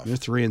really rough. They're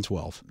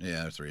 3-12.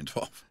 Yeah, they're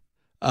 3-12.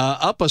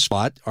 Up a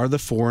spot are the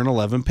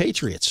 4-11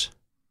 Patriots.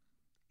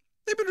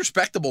 They've been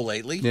respectable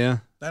lately. Yeah.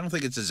 I don't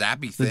think it's a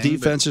zappy thing. The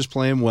defense is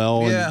playing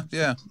well.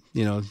 Yeah.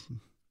 You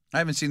I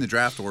haven't seen the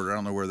draft order. I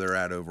don't know where they're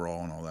at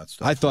overall and all that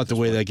stuff. I thought the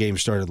way that game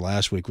started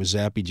last week was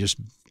Zappy just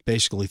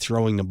basically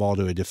throwing the ball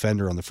to a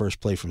defender on the first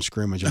play from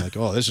scrimmage. I'm like,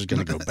 this is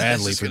going to go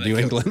badly for New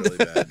England. Really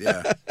bad,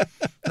 yeah.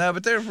 No,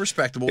 but they're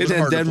respectable. And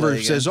then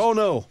Denver says, "Oh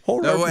no,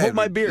 hold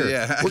my beer.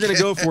 Yeah. We're going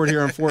to go for it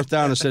here on fourth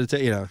down instead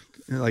of you're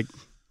like,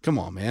 come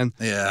on, man."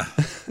 Yeah.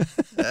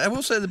 I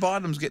will say the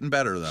bottom's getting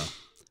better though.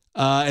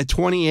 At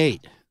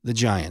 28, the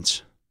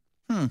Giants.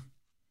 I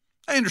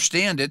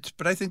understand it,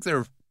 but I think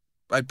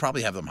I'd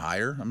probably have them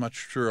higher. I'm not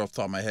sure off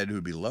the top of my head who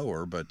would be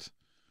lower, but...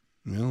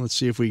 Well, let's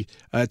see if we...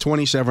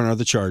 27 are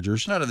the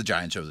Chargers. None of the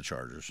Giants over the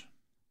Chargers.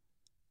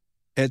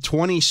 At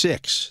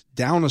 26,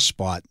 down a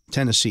spot,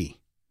 Tennessee.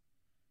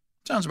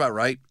 Sounds about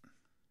right.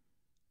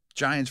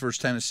 Giants versus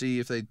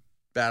Tennessee, if they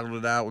battled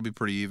it out, would be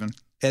pretty even.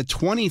 At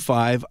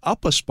 25,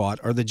 up a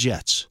spot are the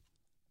Jets.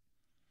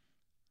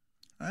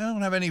 I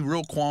don't have any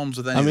real qualms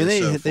with any of this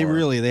so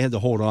far. They had to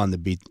hold on to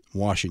beat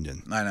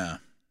Washington. I know.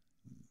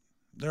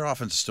 Their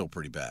offense is still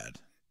pretty bad.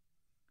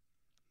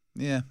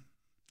 Yeah.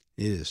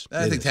 It is.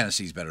 I think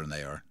Tennessee's better than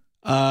they are.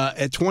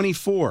 At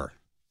 24,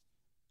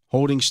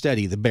 holding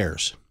steady, the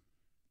Bears.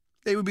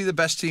 They would be the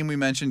best team we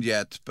mentioned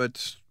yet,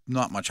 but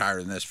not much higher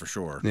than this for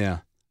sure. Yeah.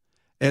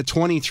 At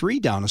 23,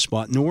 down a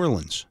spot, New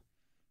Orleans.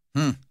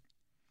 I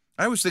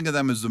always think of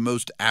them as the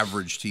most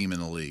average team in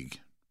the league.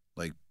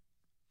 Like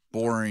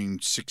boring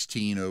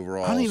 16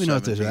 overall. I don't even 17. know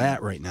if they're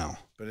at right now.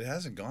 But it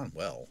hasn't gone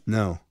well.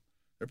 No.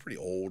 They're pretty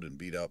old and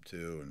beat up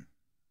too. And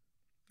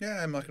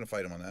yeah, I'm not going to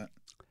fight them on that.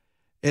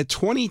 At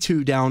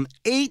 22, down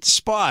 8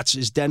 spots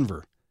is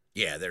Denver.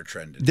 Yeah, they're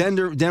trending.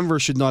 Denver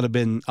should not have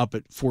been up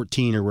at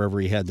 14 or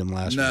wherever he had them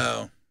last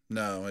week.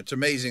 No. It's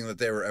amazing that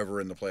they were ever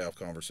in the playoff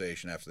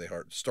conversation after they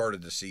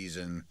started the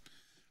season.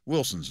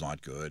 Wilson's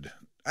not good.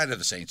 I'd have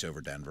the Saints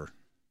over Denver.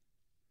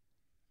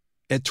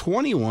 At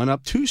 21,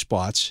 up 2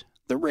 spots,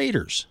 the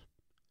Raiders.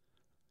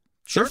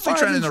 Certainly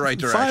trending in the right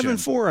direction.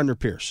 5-4 under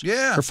Pierce.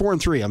 Yeah. Or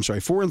 4-3. I'm sorry,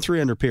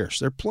 4-3 under Pierce.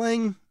 They're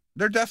playing.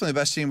 They're definitely the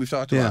best team we've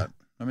talked about.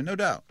 I mean, no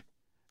doubt.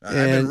 I've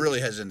been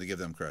really hesitant to give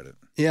them credit.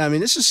 Yeah, I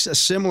mean, this is a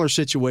similar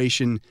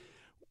situation.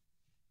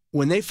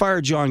 When they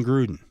fired John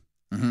Gruden,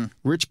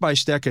 Rich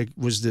Bistecca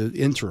was the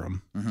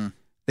interim.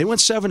 They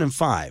went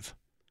 7-5.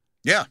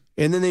 Yeah.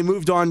 And then they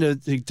moved on to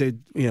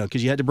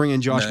because you had to bring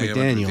in Josh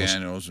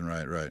McDaniels.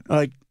 Right.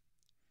 Like,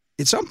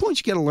 at some point,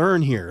 you got to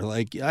learn here.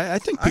 Like, I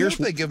think Pierce.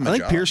 I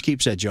think Pierce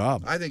keeps that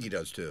job. I think he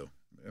does too.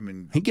 I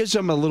mean, he gives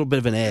them a little bit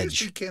of an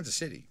edge. Kansas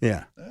City.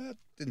 Yeah.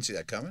 Didn't see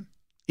that coming.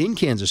 in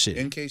Kansas City.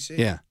 In KC.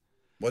 Yeah.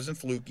 Wasn't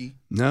fluky.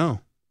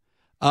 No.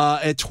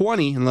 At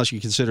 20, unless you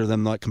consider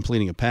them not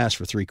completing a pass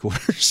for 3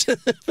 quarters.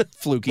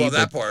 Fluky. Well,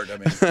 that part, I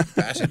mean,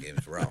 passing game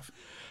is rough.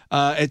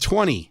 At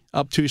 20,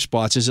 up 2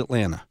 spots is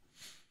Atlanta.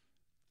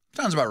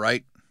 Sounds about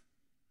right.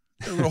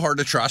 A little hard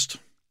to trust.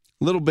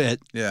 A little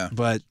bit. Yeah.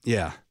 But,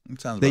 yeah.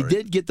 It sounds about They right.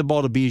 did get the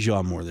ball to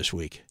Bijan more this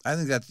week. I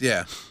think that's,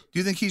 yeah. Do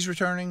you think he's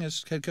returning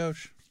as head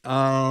coach?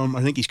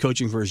 I think he's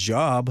coaching for his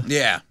job.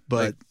 Yeah.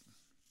 But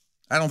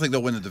I don't think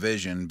they'll win the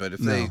division, but if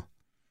No. they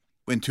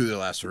win 2 of the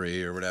last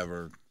 3 or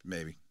whatever,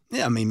 maybe.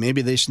 yeah, I mean,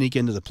 maybe they sneak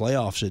into the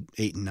playoffs at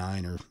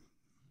 8-9 or,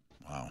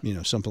 Wow.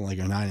 something like,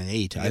 or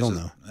 9-8. I don't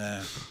know.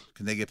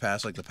 Can they get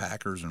past like the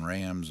Packers and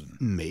Rams? And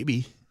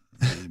Maybe.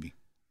 maybe.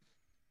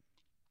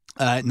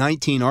 At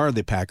 19 are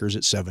the Packers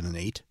at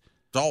 7-8.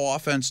 It's all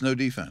offense, no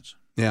defense.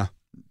 Yeah.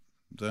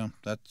 So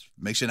that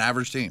makes it an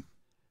average team.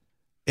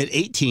 At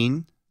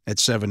 18, at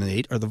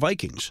 7-8, are the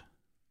Vikings.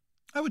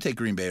 I would take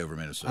Green Bay over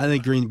Minnesota. I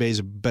think Green Bay is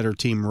a better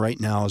team right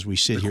now as we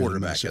sit The here.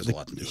 quarterback than has a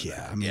lot to do with Yeah,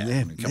 that. I mean,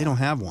 Yeah, they come don't on.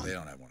 have one. They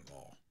don't have one at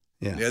all.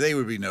 Yeah. Yeah, they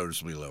would be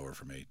noticeably lower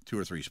for me. 2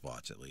 or 3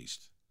 spots at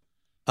least.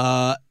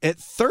 At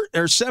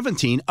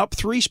 17, up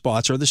 3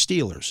 spots are the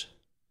Steelers.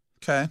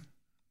 Okay.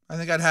 I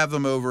think I'd have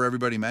them over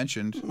everybody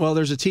mentioned. Well,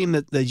 there's a team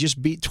that they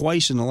just beat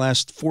twice in the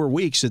last 4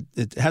 weeks.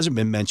 It hasn't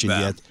been mentioned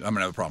yet. I'm going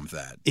to have a problem with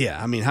that.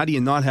 Yeah, I mean, how do you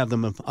not have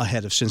them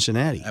ahead of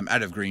Cincinnati?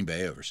 I'd have Green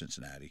Bay over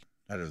Cincinnati.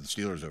 I'd have the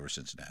Steelers over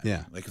Cincinnati.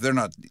 Yeah. Like, if they're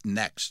not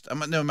next,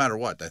 no matter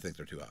what, I think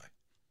they're too high.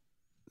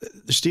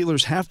 The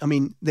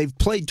Steelers they've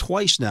played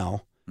twice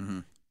now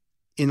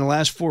in the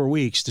last 4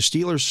 weeks. The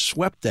Steelers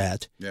swept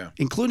that,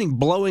 including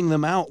blowing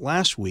them out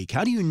last week.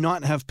 How do you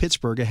not have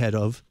Pittsburgh ahead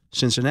of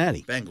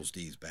Cincinnati? Bengals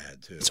D's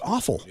bad, too. It's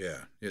awful. Yeah,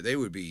 they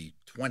would be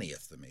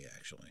 20th to me,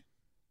 actually.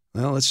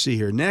 Well, let's see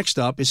here. Next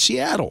up is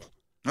Seattle.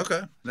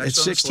 Okay.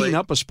 It's 16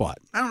 up a spot.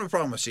 I don't have a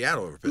problem with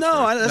Seattle over Pittsburgh.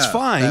 No, that's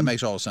fine. That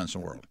makes all the sense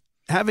in the world.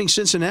 Having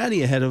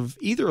Cincinnati ahead of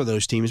either of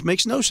those teams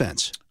makes no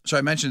sense. So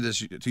I mentioned this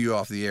to you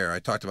off the air. I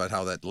talked about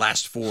how that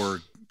last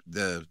 4,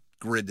 the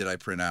grid that I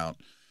print out,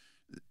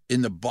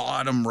 in the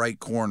bottom right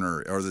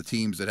corner are the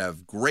teams that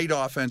have great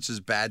offenses,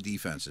 bad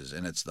defenses,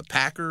 and it's the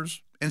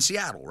Packers and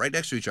Seattle right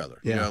next to each other.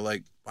 Yeah.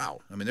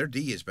 Wow. I mean, their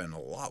D has been a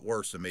lot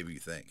worse than maybe you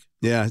think.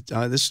 Yeah,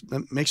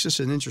 that makes this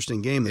an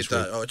interesting game this week.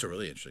 It's a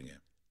really interesting game.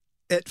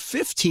 At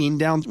 15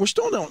 down, we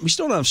still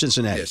don't have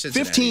Cincinnati. Yeah,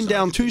 Cincinnati's 15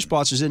 down not 2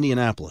 spots is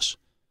Indianapolis.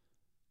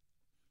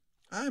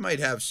 I might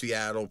have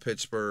Seattle,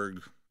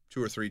 Pittsburgh,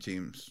 2 or 3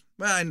 teams.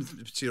 Well, the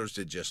Steelers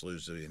did just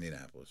lose to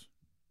Indianapolis.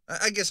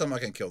 I guess I'm not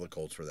going to kill the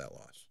Colts for that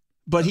loss.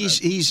 But The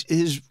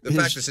fact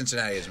that his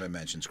Cincinnati hasn't been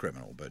mentioned is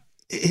criminal. But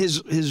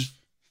his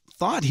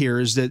thought here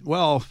is that,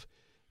 well,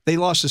 they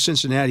lost to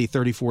Cincinnati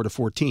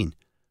 34-14.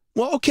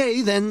 Well,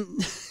 okay, then.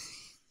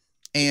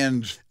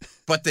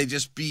 But they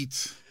just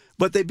beat.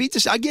 But they beat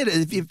this. I get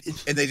it.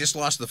 And they just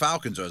lost the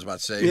Falcons, I was about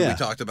to say, Yeah. we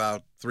talked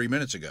about 3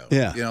 minutes ago.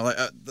 Yeah.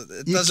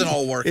 It doesn't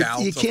all work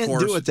out. You can't of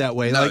course. do it that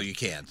way. No, Like, you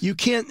can't. You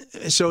can't.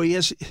 So he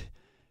has.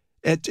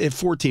 At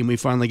 14, we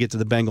finally get to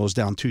the Bengals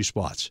down 2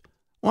 spots.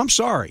 Well, I'm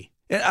sorry.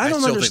 I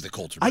don't still think the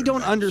Colts are better I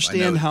don't than Bengals.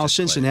 understand I know how it's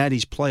just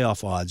Cincinnati's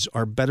playoff odds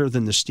are better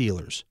than the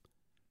Steelers.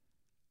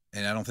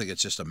 And I don't think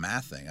it's just a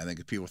math thing. I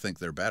think people think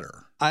they're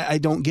better. I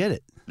don't get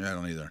it. Yeah, I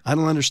don't either. I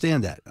don't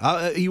understand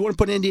that. You want to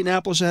put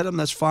Indianapolis ahead of them?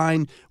 That's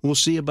fine. We'll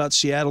see about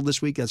Seattle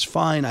this week. That's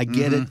fine. I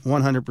get it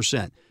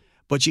 100%.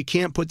 But you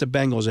can't put the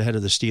Bengals ahead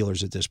of the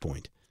Steelers at this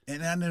point.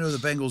 And I know the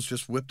Bengals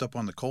just whipped up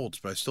on the Colts,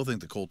 but I still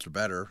think the Colts are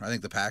better. I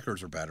think the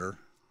Packers are better.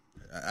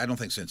 I don't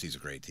think Cincy's a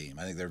great team.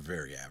 I think they're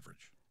very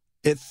average.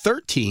 At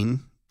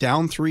 13,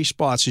 down 3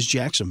 spots is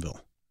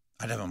Jacksonville.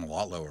 I'd have them a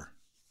lot lower.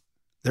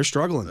 They're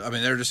struggling. I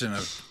mean, they're just in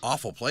an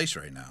awful place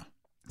right now.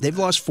 They've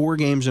lost 4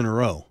 games in a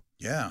row.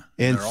 Yeah.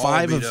 And they're all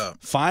 5 beat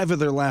up. of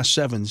their last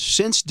 7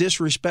 since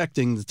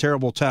disrespecting the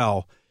terrible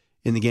towel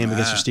in the game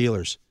against the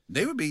Steelers.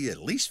 They would be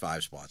at least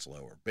 5 spots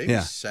lower. Maybe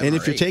Yeah. 7 And or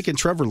if you're 8. taking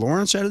Trevor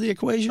Lawrence out of the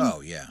equation?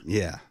 Oh, yeah.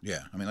 Yeah.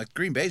 Yeah. I mean, like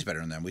Green Bay's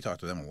better than them. We talked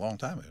to them a long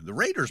time ago. The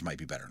Raiders might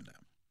be better than them.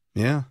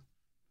 Yeah.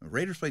 The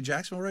Raiders play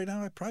Jacksonville right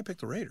now. I'd probably pick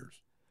the Raiders.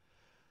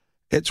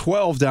 At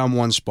 12, down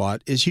 1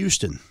 spot is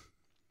Houston.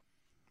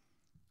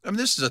 I mean,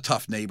 this is a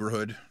tough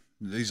neighborhood.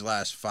 These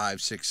last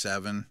 5, 6,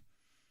 7.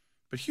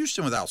 But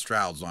Houston without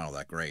Stroud's not all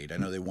that great. I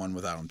know they won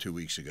without him 2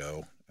 weeks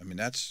ago. I mean,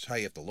 that's how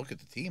you have to look at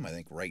the team, I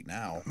think, right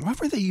now. Why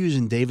were they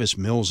using Davis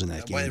Mills in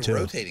that Why game, they're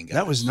too? rotating guys.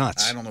 That was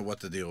nuts. I don't know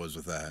what the deal is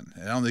with that.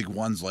 I don't think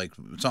one's like,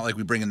 it's not like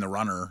we bring in the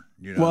runner.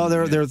 Well,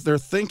 their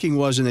thinking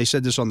was, and they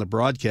said this on the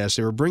broadcast,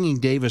 they were bringing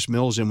Davis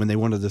Mills in when they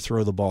wanted to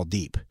throw the ball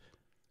deep.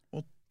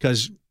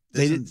 Because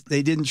they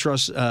didn't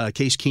trust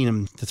Case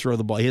Keenum to throw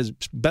the ball. He has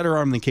better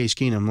arm than Case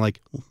Keenum. Like,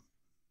 well,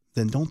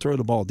 then don't throw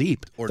the ball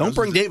deep. Or don't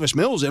bring Davis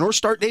Mills in, or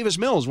start Davis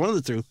Mills, one of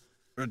the two.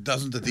 Or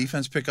doesn't the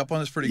defense pick up on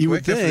this pretty You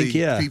quick? would think, if the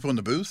yeah. people in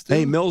the booth do?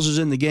 Hey, Mills is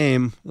in the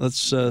game.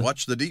 Let's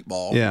watch the deep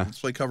ball. Yeah. Let's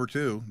play cover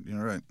 2.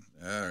 You're right.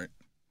 All right.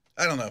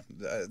 I don't know.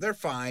 They're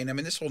fine. I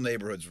mean, this whole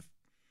neighborhood's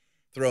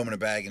throw them in a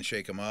bag and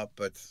shake them up,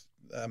 but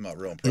I'm not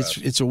real impressed.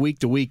 It's a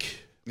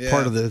week-to-week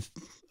part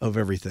of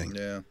everything.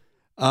 Yeah.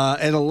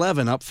 At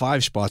 11, up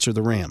 5 spots, are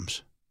the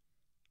Rams.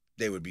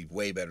 They would be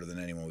way better than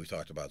anyone we've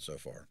talked about so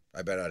far.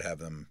 I bet I'd have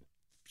them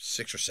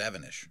 6 or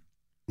 7-ish.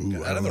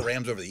 Ooh, I'd have the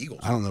Rams over the Eagles.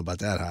 I don't know about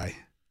that high.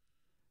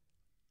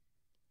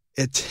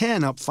 At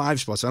 10, up 5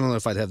 spots. I don't know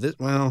if I'd have this.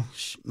 Well,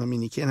 I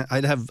mean, you can't.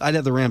 I'd have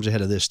the Rams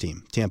ahead of this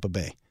team, Tampa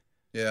Bay.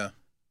 Yeah,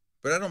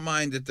 but I don't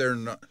mind that they're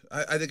not.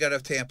 I think I'd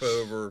have Tampa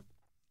over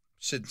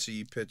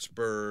Cincy,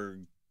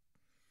 Pittsburgh,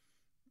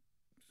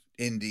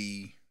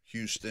 Indy,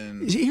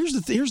 Houston. Here's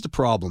the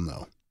problem,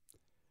 though.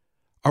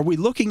 Are we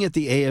looking at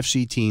the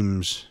AFC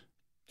teams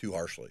too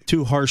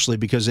harshly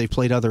because they've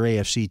played other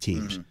AFC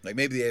teams? Mm-hmm. Like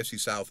maybe the AFC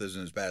South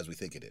isn't as bad as we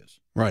think it is.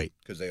 Right.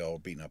 Because they all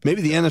beaten up.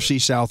 Maybe the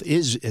NFC South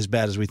is as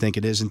bad as we think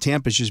it is, and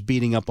Tampa's just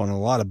beating up on a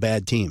lot of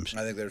bad teams.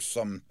 I think there's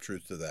some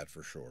truth to that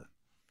for sure.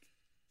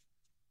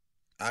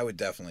 I would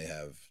definitely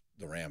have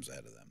the Rams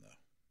ahead of them,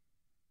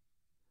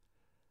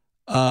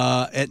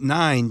 though. At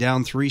 9,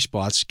 down 3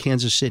 spots,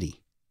 Kansas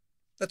City.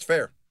 That's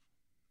fair.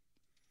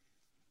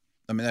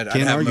 I mean, I'd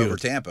Can't have them argue over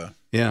it. Tampa.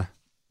 Yeah.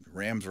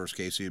 Rams versus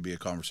KC would be a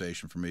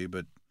conversation for me,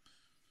 but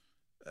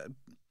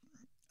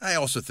I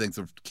also think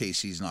the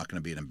KC's not going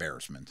to be an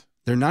embarrassment.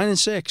 They're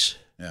 9-6.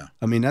 Yeah.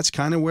 I mean, that's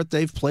kind of what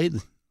they've played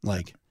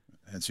like.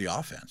 It's the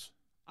offense.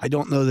 I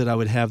don't know that I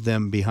would have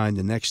them behind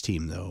the next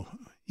team, though,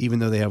 even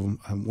though they have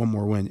one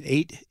more win.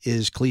 8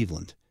 is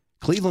Cleveland.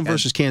 Cleveland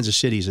versus Kansas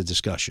City is a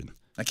discussion.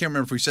 I can't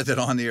remember if we said that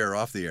on the air or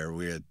off the air.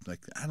 We had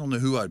I don't know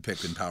who I'd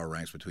pick in power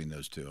ranks between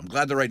those two. I'm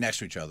glad they're right next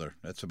to each other.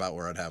 That's about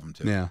where I'd have them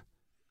too. Yeah.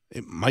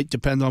 It might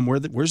depend on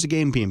where's the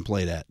game being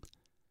played at.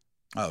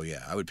 Oh,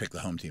 yeah. I would pick the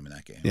home team in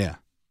that game. Yeah.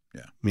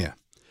 Yeah. Yeah.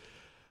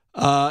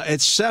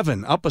 At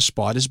 7, up a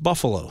spot, is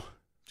Buffalo.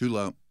 Too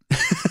low.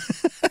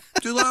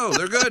 Too low.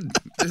 They're good.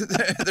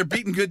 They're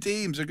beating good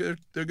teams. They're good.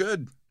 They're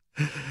good.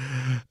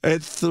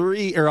 At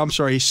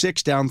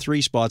 6, down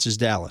 3 spots, is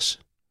Dallas.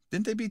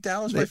 Didn't they beat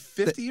Dallas by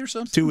 50 or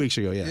something? 2 weeks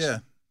ago, yes. Yeah.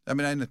 I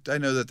mean, I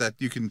know that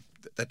you can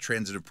that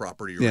transitive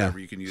property or whatever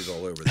you can use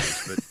all over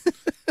this, but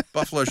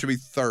Buffalo should be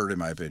 3rd in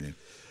my opinion.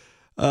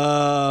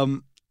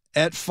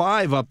 At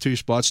 5, up 2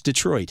 spots,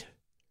 Detroit.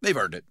 They've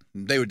earned it.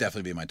 They would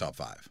definitely be in my top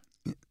 5.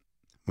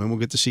 When we'll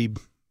get to see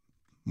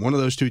one of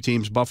those two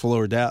teams,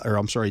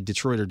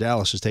 Detroit or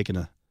Dallas, is taking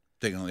a.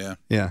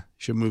 Yeah,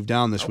 should move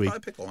down this week. I'll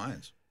probably pick the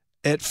Lions.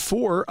 At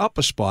 4, up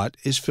a spot,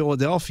 is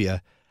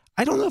Philadelphia.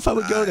 I don't know if I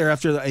would go there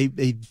after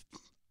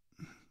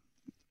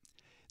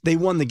they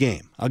won the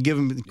game. I'll give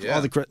them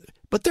all the credit.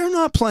 But they're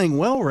not playing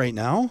well right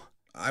now.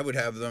 I would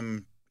have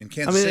them in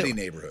Kansas City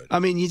neighborhood. I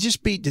mean, you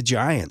just beat the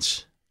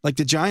Giants. Like,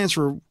 the Giants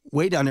were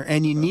way down there,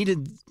 and you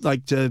needed,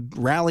 to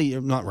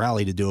not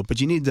rally to do it,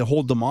 but you needed to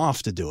hold them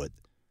off to do it.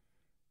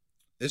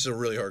 This is a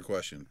really hard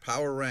question.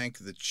 Power rank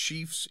the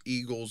Chiefs,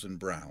 Eagles, and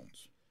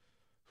Browns.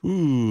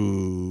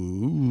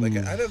 Ooh.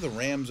 I'd have the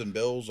Rams and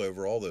Bills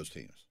over all those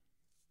teams.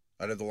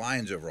 I'd have the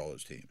Lions over all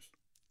those teams.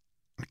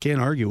 I can't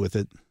argue with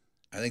it.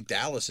 I think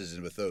Dallas is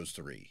in with those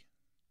 3.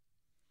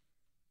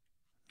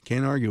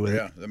 Can't argue with it.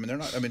 Yeah, I mean, they're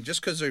not. I mean, just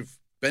because they've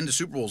been to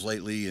Super Bowls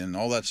lately and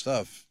all that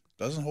stuff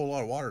doesn't hold a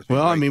lot of water.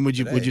 Well, I mean, would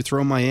you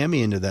throw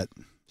Miami into that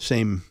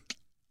same?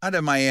 I'd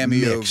have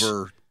Miami mix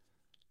over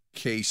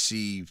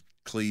KC,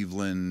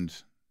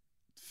 Cleveland,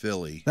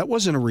 Philly. That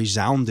wasn't a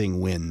resounding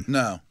win.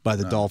 By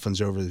the No.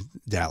 Dolphins over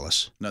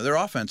Dallas. No, their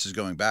offense is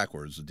going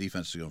backwards. The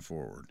defense is going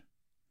forward.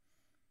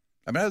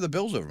 I mean, I have the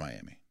Bills over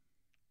Miami.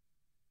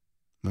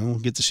 Well, we'll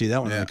get to see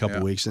that one in a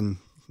couple weeks, and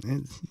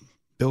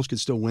Bills could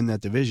still win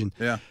that division.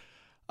 Yeah.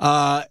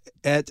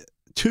 At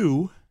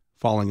 2,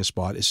 falling a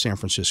spot, is San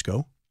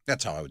Francisco.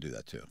 That's how I would do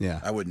that too.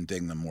 Yeah. I wouldn't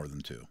ding them more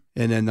than 2.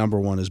 And then number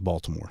 1 is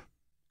Baltimore.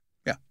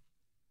 Yeah.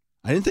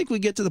 I didn't think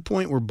we'd get to the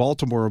point where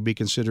Baltimore would be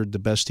considered the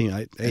best team.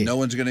 And no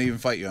one's going to even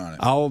fight you on it.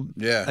 I'll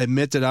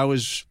admit that I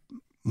was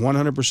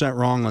 100%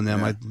 wrong on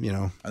them.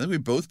 Yeah. I think we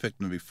both picked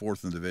them to be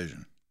 4th in the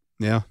division.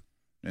 Yeah.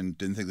 And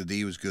didn't think the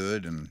D was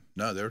good. And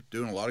no, they're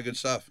doing a lot of good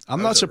stuff.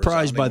 I'm not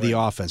surprised by the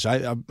offense. I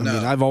mean,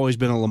 I've always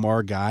been a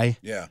Lamar guy.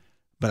 Yeah.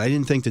 But I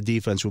didn't think the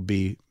defense would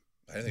be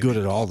good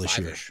at all this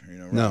year.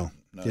 No,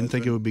 didn't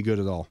think it would be good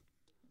at all.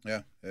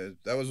 Yeah,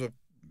 that was a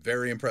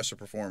very impressive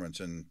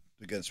performance and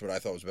against what I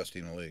thought was the best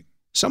team in the league.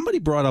 Somebody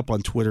brought up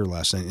on Twitter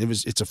last night.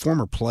 It's a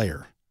former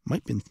player.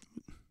 Might been,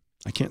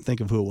 I can't think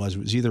of who it was. It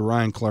was either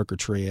Ryan Clark or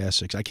Trey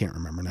Essex. I can't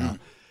remember now.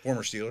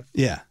 Former Steeler.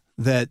 Yeah,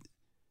 that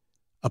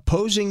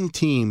opposing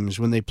teams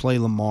when they play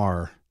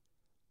Lamar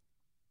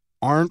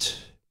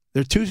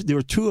they're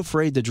too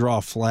afraid to draw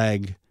a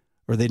flag,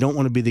 or they don't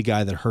want to be the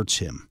guy that hurts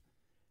him.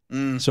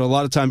 So a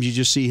lot of times you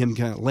just see him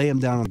kind of lay him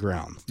down on the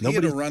ground. He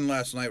had a run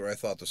last night where I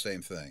thought the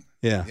same thing.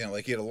 Yeah. He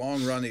had a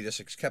long run. He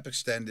just kept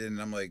extending,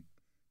 and I'm like,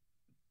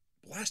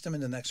 blast him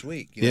into next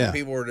week.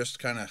 People were just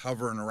kind of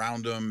hovering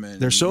around him. And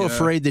they're so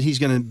afraid that he's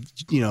going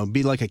to,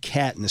 be like a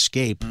cat and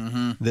escape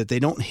that they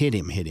don't hit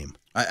him.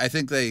 I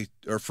think they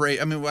are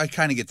afraid. I mean, I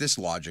kind of get this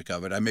logic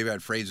of it. Maybe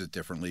I'd phrase it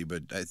differently,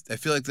 but I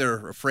feel like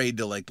they're afraid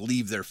to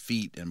leave their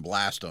feet and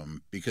blast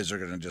them because they're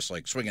going to just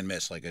swing and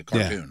miss like a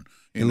cartoon.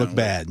 And look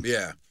bad.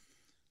 Yeah.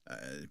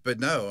 But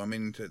no, I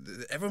mean,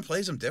 everyone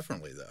plays them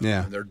differently, though.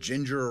 Yeah. And they're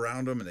ginger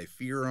around them, and they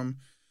fear them.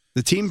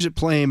 The teams that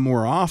play him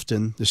more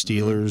often, the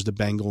Steelers, the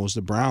Bengals,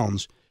 the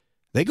Browns,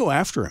 they go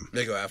after him.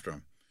 They go after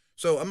him.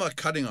 So I'm not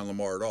cutting on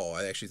Lamar at all.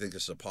 I actually think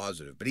this is a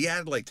positive. But he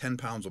added like 10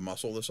 pounds of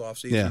muscle this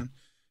offseason. Yeah.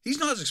 He's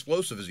not as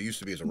explosive as he used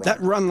to be as a runner.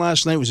 That run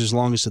last night was his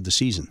longest of the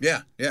season.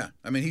 Yeah, yeah.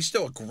 I mean, he's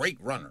still a great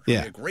runner.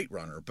 Yeah. A great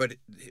runner. But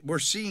we're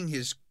seeing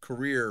his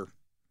career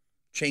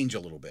change a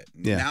little bit.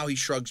 Yeah. Now he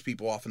shrugs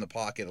people off in the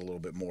pocket a little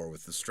bit more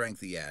with the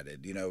strength he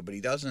added, but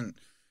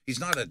he's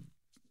not a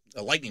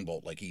lightning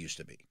bolt like he used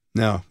to be.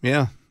 No,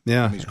 yeah. I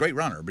mean, he's a great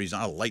runner, but he's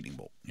not a lightning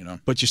bolt,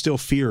 But you still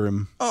fear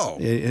him. Oh.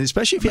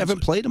 Especially if you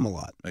haven't played him a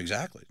lot.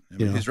 Exactly. I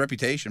mean, his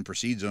reputation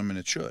precedes him, and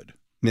it should.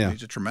 Yeah.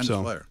 He's a tremendous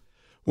player.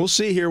 We'll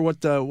see here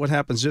what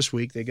happens this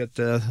week. They got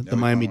the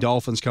Miami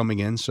Dolphins coming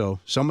in, so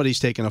somebody's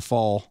taking a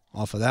fall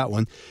off of that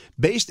one.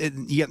 You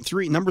get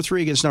number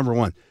 3 against number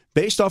 1.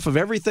 Based off of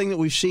everything that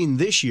we've seen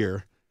this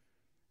year,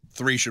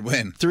 3 should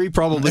win. 3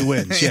 probably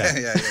wins.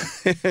 Yeah.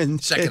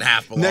 And second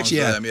half belongs to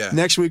them. Yeah.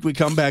 Next week we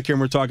come back here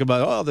and we're talking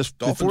about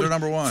Dolphins are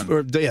number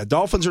 1.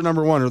 Dolphins are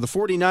number 1, or the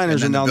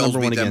 49ers are now number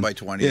 1 again. Them by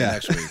 20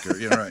 next week.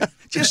 You're right.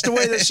 Just the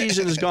way the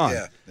season has gone.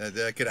 Yeah,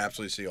 I could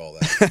absolutely see all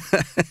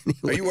that.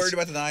 Are you worried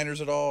about the Niners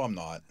at all? I'm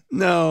not.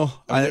 No.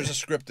 There's a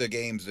script of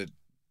games that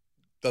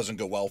doesn't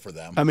go well for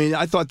them. I mean,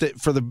 I thought that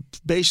for the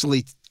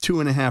basically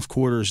 2.5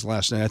 quarters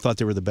last night, I thought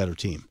they were the better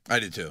team. I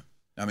did too.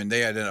 I mean,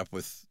 they ended up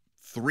with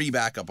 3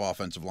 backup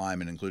offensive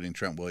linemen, including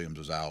Trent Williams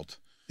was out.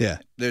 Yeah.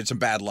 They had some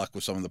bad luck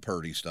with some of the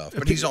Purdy stuff.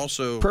 But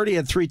Purdy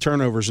had 3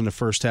 turnovers in the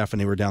first half, and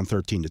they were down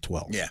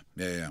 13-12. Yeah.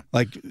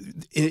 Like,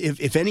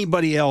 if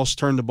anybody else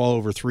turned the ball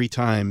over 3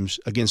 times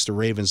against the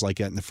Ravens like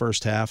that in the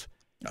first half,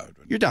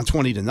 you're down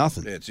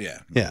 20-0. It's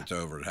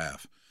over at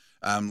half.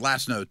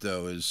 Last note,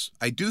 though, is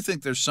I do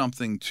think there's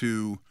something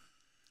to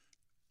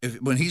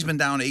when he's been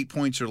down 8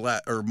 points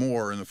or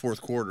more in the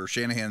fourth quarter,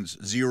 Shanahan's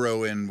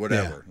 0 in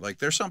whatever. Yeah. Like,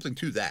 there's something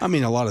to that. I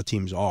mean, a lot of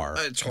teams are.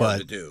 It's hard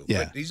to do.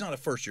 Yeah. But he's not a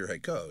first-year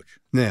head coach.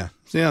 Yeah.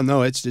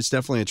 No, it's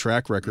definitely a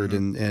track record,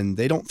 and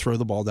they don't throw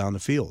the ball down the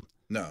field.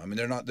 No, I mean,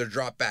 their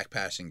drop-back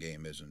passing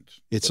game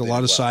isn't. It's a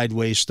lot of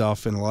sideways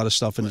stuff and a lot of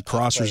stuff in the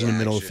crossers in the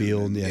middle of the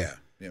field. Yeah,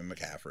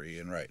 McCaffrey,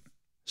 and right.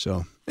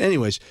 So,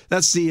 anyways,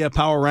 that's the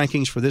power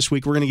rankings for this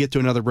week. We're going to get to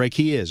another break.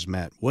 He is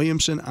Matt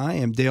Williamson. I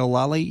am Dale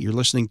Lally. You're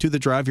listening to The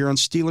Drive here on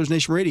Steelers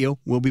Nation Radio.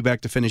 We'll be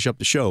back to finish up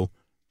the show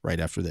right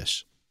after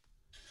this.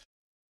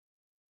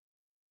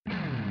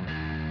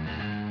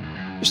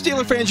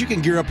 Steeler fans, you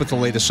can gear up with the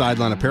latest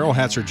sideline apparel,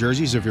 hats, or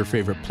jerseys of your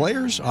favorite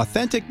players,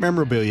 authentic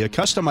memorabilia,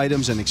 custom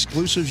items, and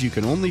exclusives you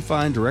can only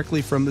find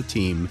directly from the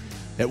team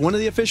at one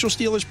of the official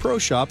Steelers Pro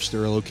Shops.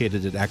 They're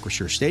located at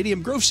Acrisure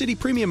Stadium, Grove City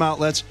Premium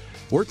Outlets,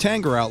 or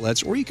Tanger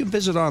Outlets, or you can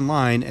visit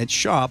online at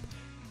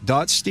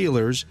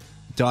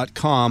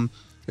shop.steelers.com.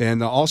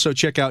 And also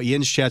check out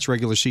Yin's Chat's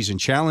regular season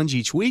challenge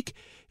each week.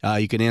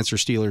 You can answer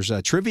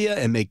Steelers trivia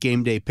and make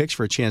game day picks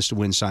for a chance to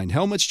win signed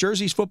helmets,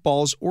 jerseys,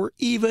 footballs, or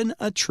even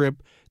a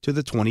trip to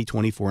the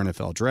 2024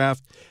 NFL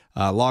Draft.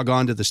 Log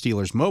on to the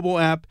Steelers mobile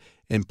app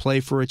and play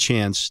for a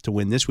chance to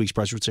win this week's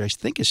prize, which I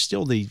think is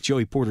still the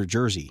Joey Porter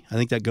jersey. I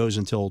think that goes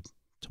until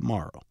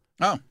tomorrow.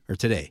 Oh. Or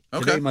today.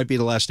 Okay. Today might be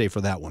the last day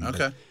for that one.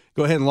 Okay.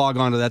 Go ahead and log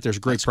on to that. There's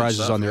great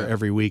prizes on there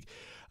every week.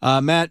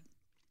 Matt,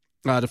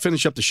 to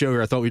finish up the show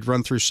here, I thought we'd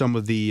run through some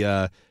of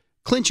the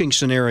clinching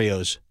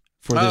scenarios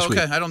for this week.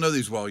 Okay. I don't know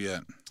these well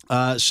yet.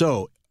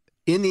 So,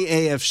 in the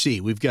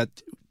AFC, we've got,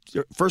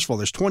 first of all,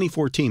 there's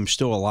 24 teams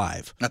still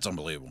alive. That's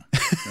unbelievable.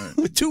 Right.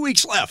 With 2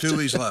 weeks left. 2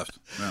 weeks left.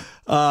 Yeah.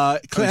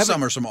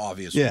 Some are some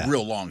obvious,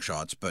 real long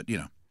shots, but,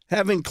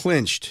 Having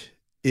clinched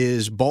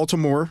is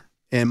Baltimore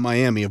and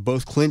Miami have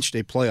both clinched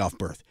a playoff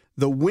berth.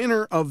 The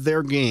winner of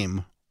their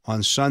game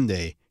on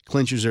Sunday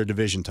clinches their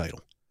division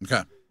title.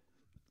 Okay.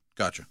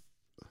 Gotcha.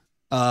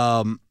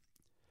 Then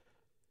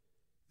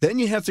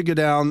you have to go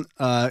down.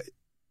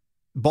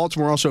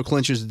 Baltimore also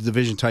clinches the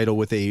division title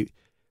with a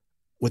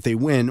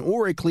win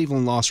or a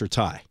Cleveland loss or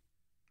tie.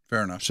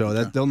 Fair enough. So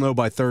that they'll know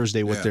by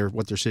Thursday what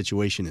their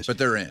situation is. But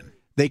they're in.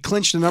 They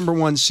clinched the number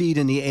 1 seed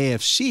in the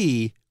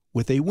AFC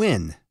with a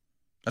win.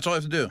 That's all I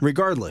have to do.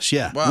 Regardless,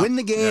 yeah. Wow. Win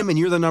the game and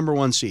you're the number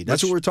 1 seed.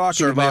 That's what we're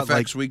talking about.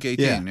 Affects week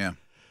 18, yeah.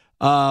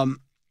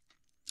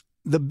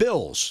 The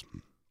Bills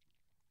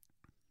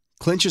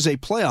clinches a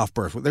playoff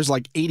berth. There's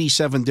like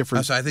 87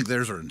 different. I think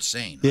theirs are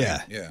insane. Right?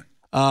 Yeah.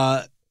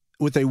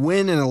 With a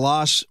win and a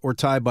loss or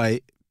tie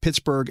by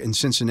Pittsburgh and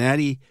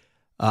Cincinnati,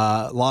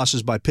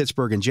 losses by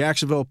Pittsburgh and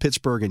Jacksonville,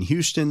 Pittsburgh and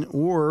Houston,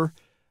 or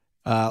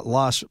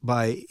loss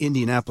by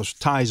Indianapolis.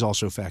 Ties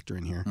also factor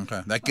in here.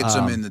 Okay, that gets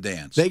them in the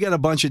dance. They got a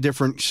bunch of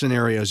different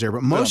scenarios there,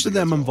 but most of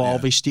them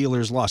involve a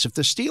Steelers loss. If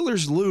the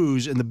Steelers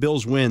lose and the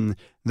Bills win,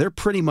 they're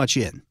pretty much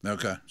in.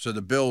 Okay, so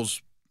the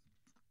Bills,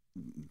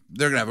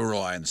 they're going to have a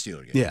real eye on the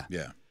Steelers game.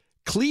 Yeah.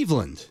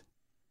 Cleveland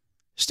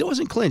still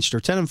hasn't clinched.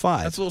 They're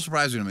 10-5. That's a little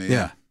surprising to me,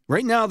 yeah.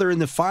 Right now they're in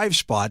the 5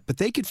 spot, but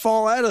they could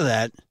fall out of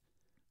that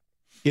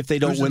if they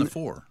don't win. In the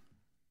 4?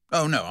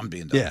 Oh, no, I'm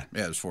being dumb. Yeah,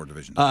 there's 4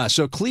 divisions.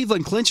 So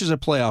Cleveland clinches a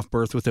playoff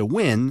berth with a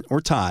win or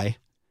tie,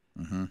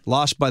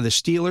 lost by the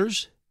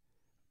Steelers,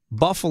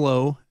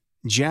 Buffalo,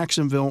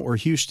 Jacksonville, or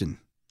Houston.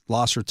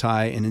 loss or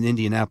tie, and an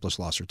Indianapolis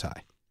loss or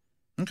tie.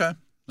 Okay.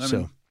 I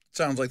mean,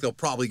 sounds like they'll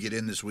probably get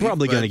in this week.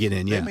 Probably going to get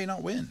in, yeah. They may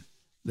not win.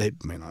 They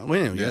may not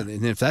win. Yeah.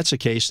 And if that's the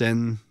case,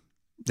 then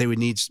they would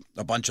need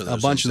a bunch of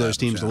those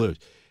teams to lose.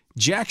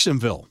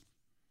 Jacksonville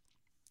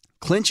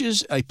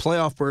clinches a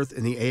playoff berth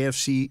in the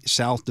AFC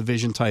South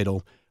Division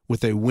title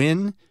with a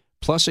win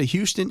plus a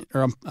Houston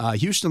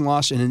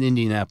loss and an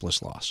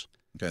Indianapolis loss.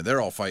 Okay,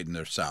 they're all fighting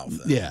their South.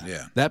 Then.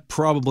 Yeah. That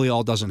probably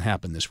all doesn't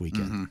happen this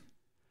weekend. Mm-hmm.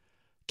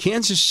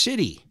 Kansas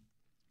City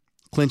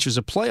clinches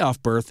a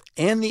playoff berth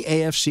and the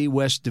AFC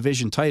West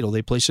Division title.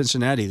 They play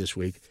Cincinnati this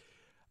week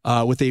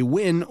with a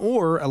win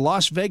or a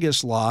Las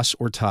Vegas loss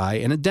or tie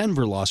and a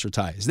Denver loss or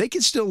tie. They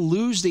could still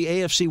lose the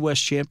AFC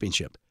West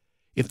Championship.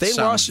 If they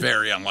lost,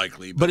 very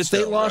unlikely. But if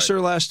they lost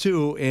their last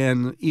two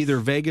and either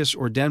Vegas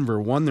or Denver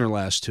won their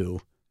last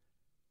two,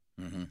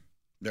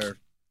 they'd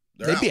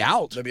be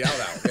out. They'd be out.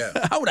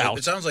 Yeah, out.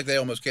 It sounds like they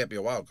almost can't be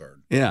a wild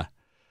card. Yeah,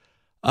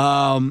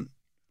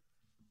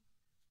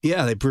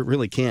 they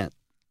really can't.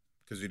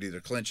 Because you'd either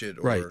clinch it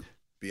or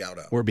be out.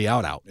 Or be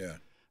out. Yeah.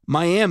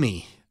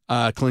 Miami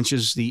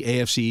clinches the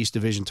AFC East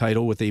Division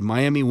title with a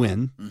Miami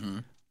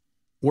win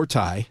or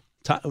tie.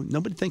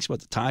 Nobody thinks about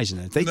the ties in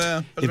it.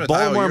 If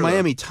Baltimore and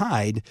Miami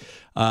tied,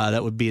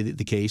 that would be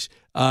the case.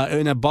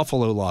 And a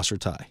Buffalo loss or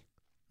tie.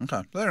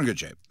 Okay. They're in good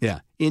shape. Yeah.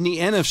 In the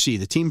NFC,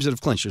 the teams that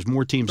have clinched, there's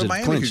more teams that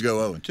have clinched.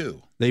 Miami could go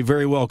 0-2. They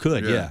very well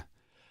could, yeah.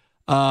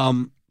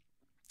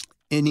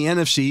 In the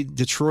NFC,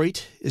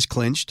 Detroit is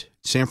clinched.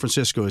 San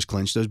Francisco is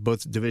clinched. Those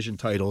both division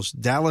titles.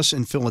 Dallas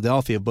and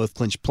Philadelphia both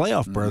clinched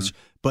playoff berths,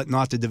 but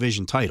not the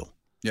division title.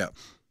 Yeah.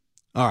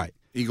 All right.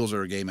 Eagles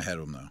are a game ahead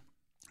of them, though.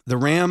 The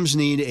Rams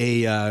need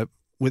a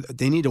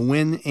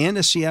win and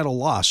a Seattle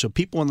loss. So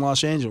people in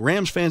Los Angeles,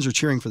 Rams fans are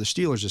cheering for the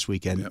Steelers this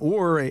weekend,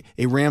 or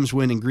a Rams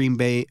win in Green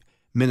Bay,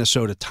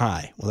 Minnesota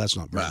tie. Well, that's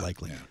not very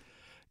likely. Yeah.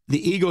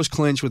 The Eagles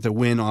clinch with a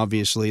win,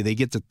 obviously. They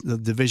get the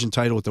division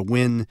title with a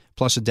win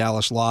plus a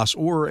Dallas loss,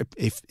 or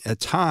a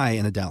tie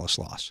and a Dallas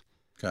loss.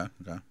 Okay,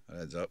 that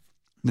adds up.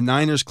 The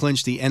Niners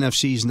clinch the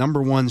NFC's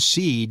number 1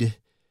 seed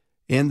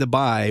and the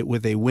bye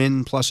with a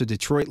win plus a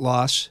Detroit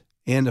loss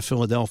and a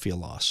Philadelphia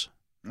loss.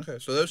 Okay,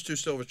 so those two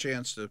still have a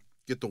chance to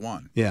get the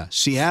 1. Yeah.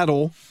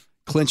 Seattle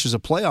clinches a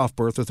playoff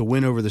berth with a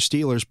win over the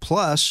Steelers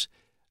plus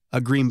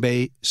a Green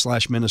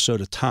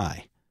Bay/Minnesota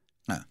tie.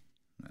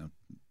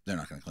 They're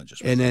not going to clinch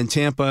this. And then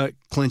Tampa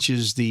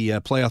clinches the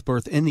playoff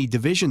berth and the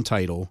division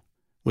title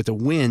with a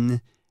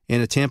win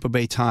and a Tampa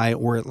Bay tie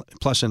or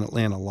plus an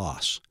Atlanta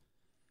loss.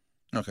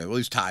 Okay, well,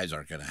 these ties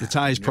aren't going to happen. The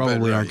ties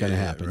probably aren't going to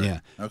happen, right. yeah.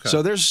 Okay.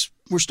 So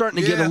we're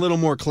starting to get a little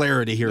more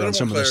clarity here on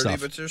some of the stuff.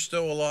 But there's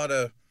still a lot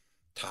of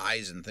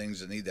ties and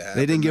things that need to happen.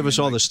 They didn't give us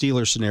all the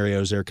Steelers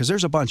scenarios there because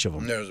there's a bunch of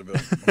them. There's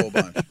a whole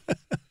bunch.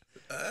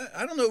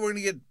 I don't know if we're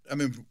going to get – I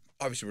mean,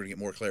 obviously we're going to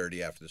get more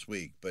clarity after this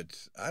week, but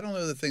I don't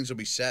know that things will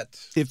be set.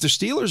 If the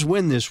Steelers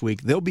win this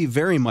week, they'll be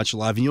very much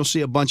alive, and you'll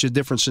see a bunch of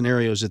different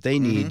scenarios that they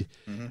need,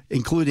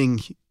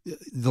 including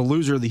the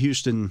loser of the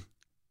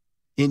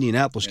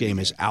Houston-Indianapolis game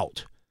is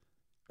out.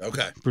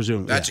 Okay.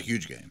 Presumably. That's a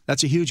huge game.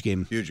 That's a huge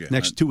game. Huge game.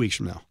 Next 2 weeks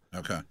from now.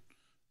 Okay.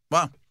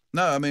 Well,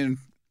 no, I mean,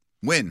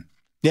 win.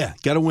 Yeah,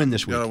 got to win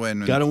this week.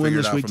 Got to win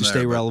this week to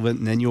stay relevant,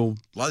 and then you'll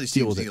a lot of these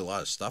teams need a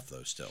lot of stuff,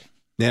 though, still.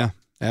 Yeah,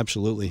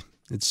 absolutely.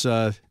 It's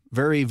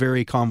very,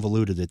 very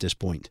convoluted at this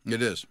point.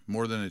 It is.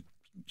 More than it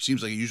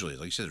seems like it usually is.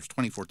 Like you said, there's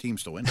 24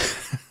 teams to win.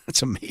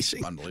 That's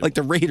amazing. Unbelievable. Like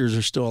the Raiders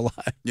are still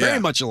alive. Yeah. Very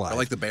much alive. Are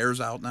like the Bears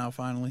out now,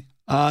 finally?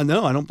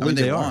 No, I don't believe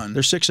they are. Won.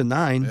 They're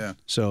 6-9. Yeah.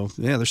 So,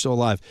 yeah, they're still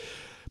alive.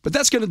 But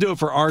that's going to do it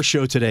for our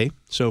show today.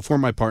 So for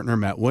my partner,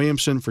 Matt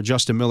Williamson, for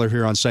Justin Miller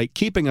here on site,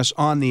 keeping us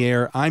on the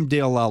air, I'm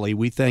Dale Lally.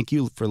 We thank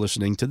you for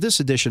listening to this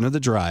edition of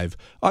The Drive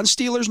on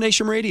Steelers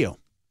Nation Radio.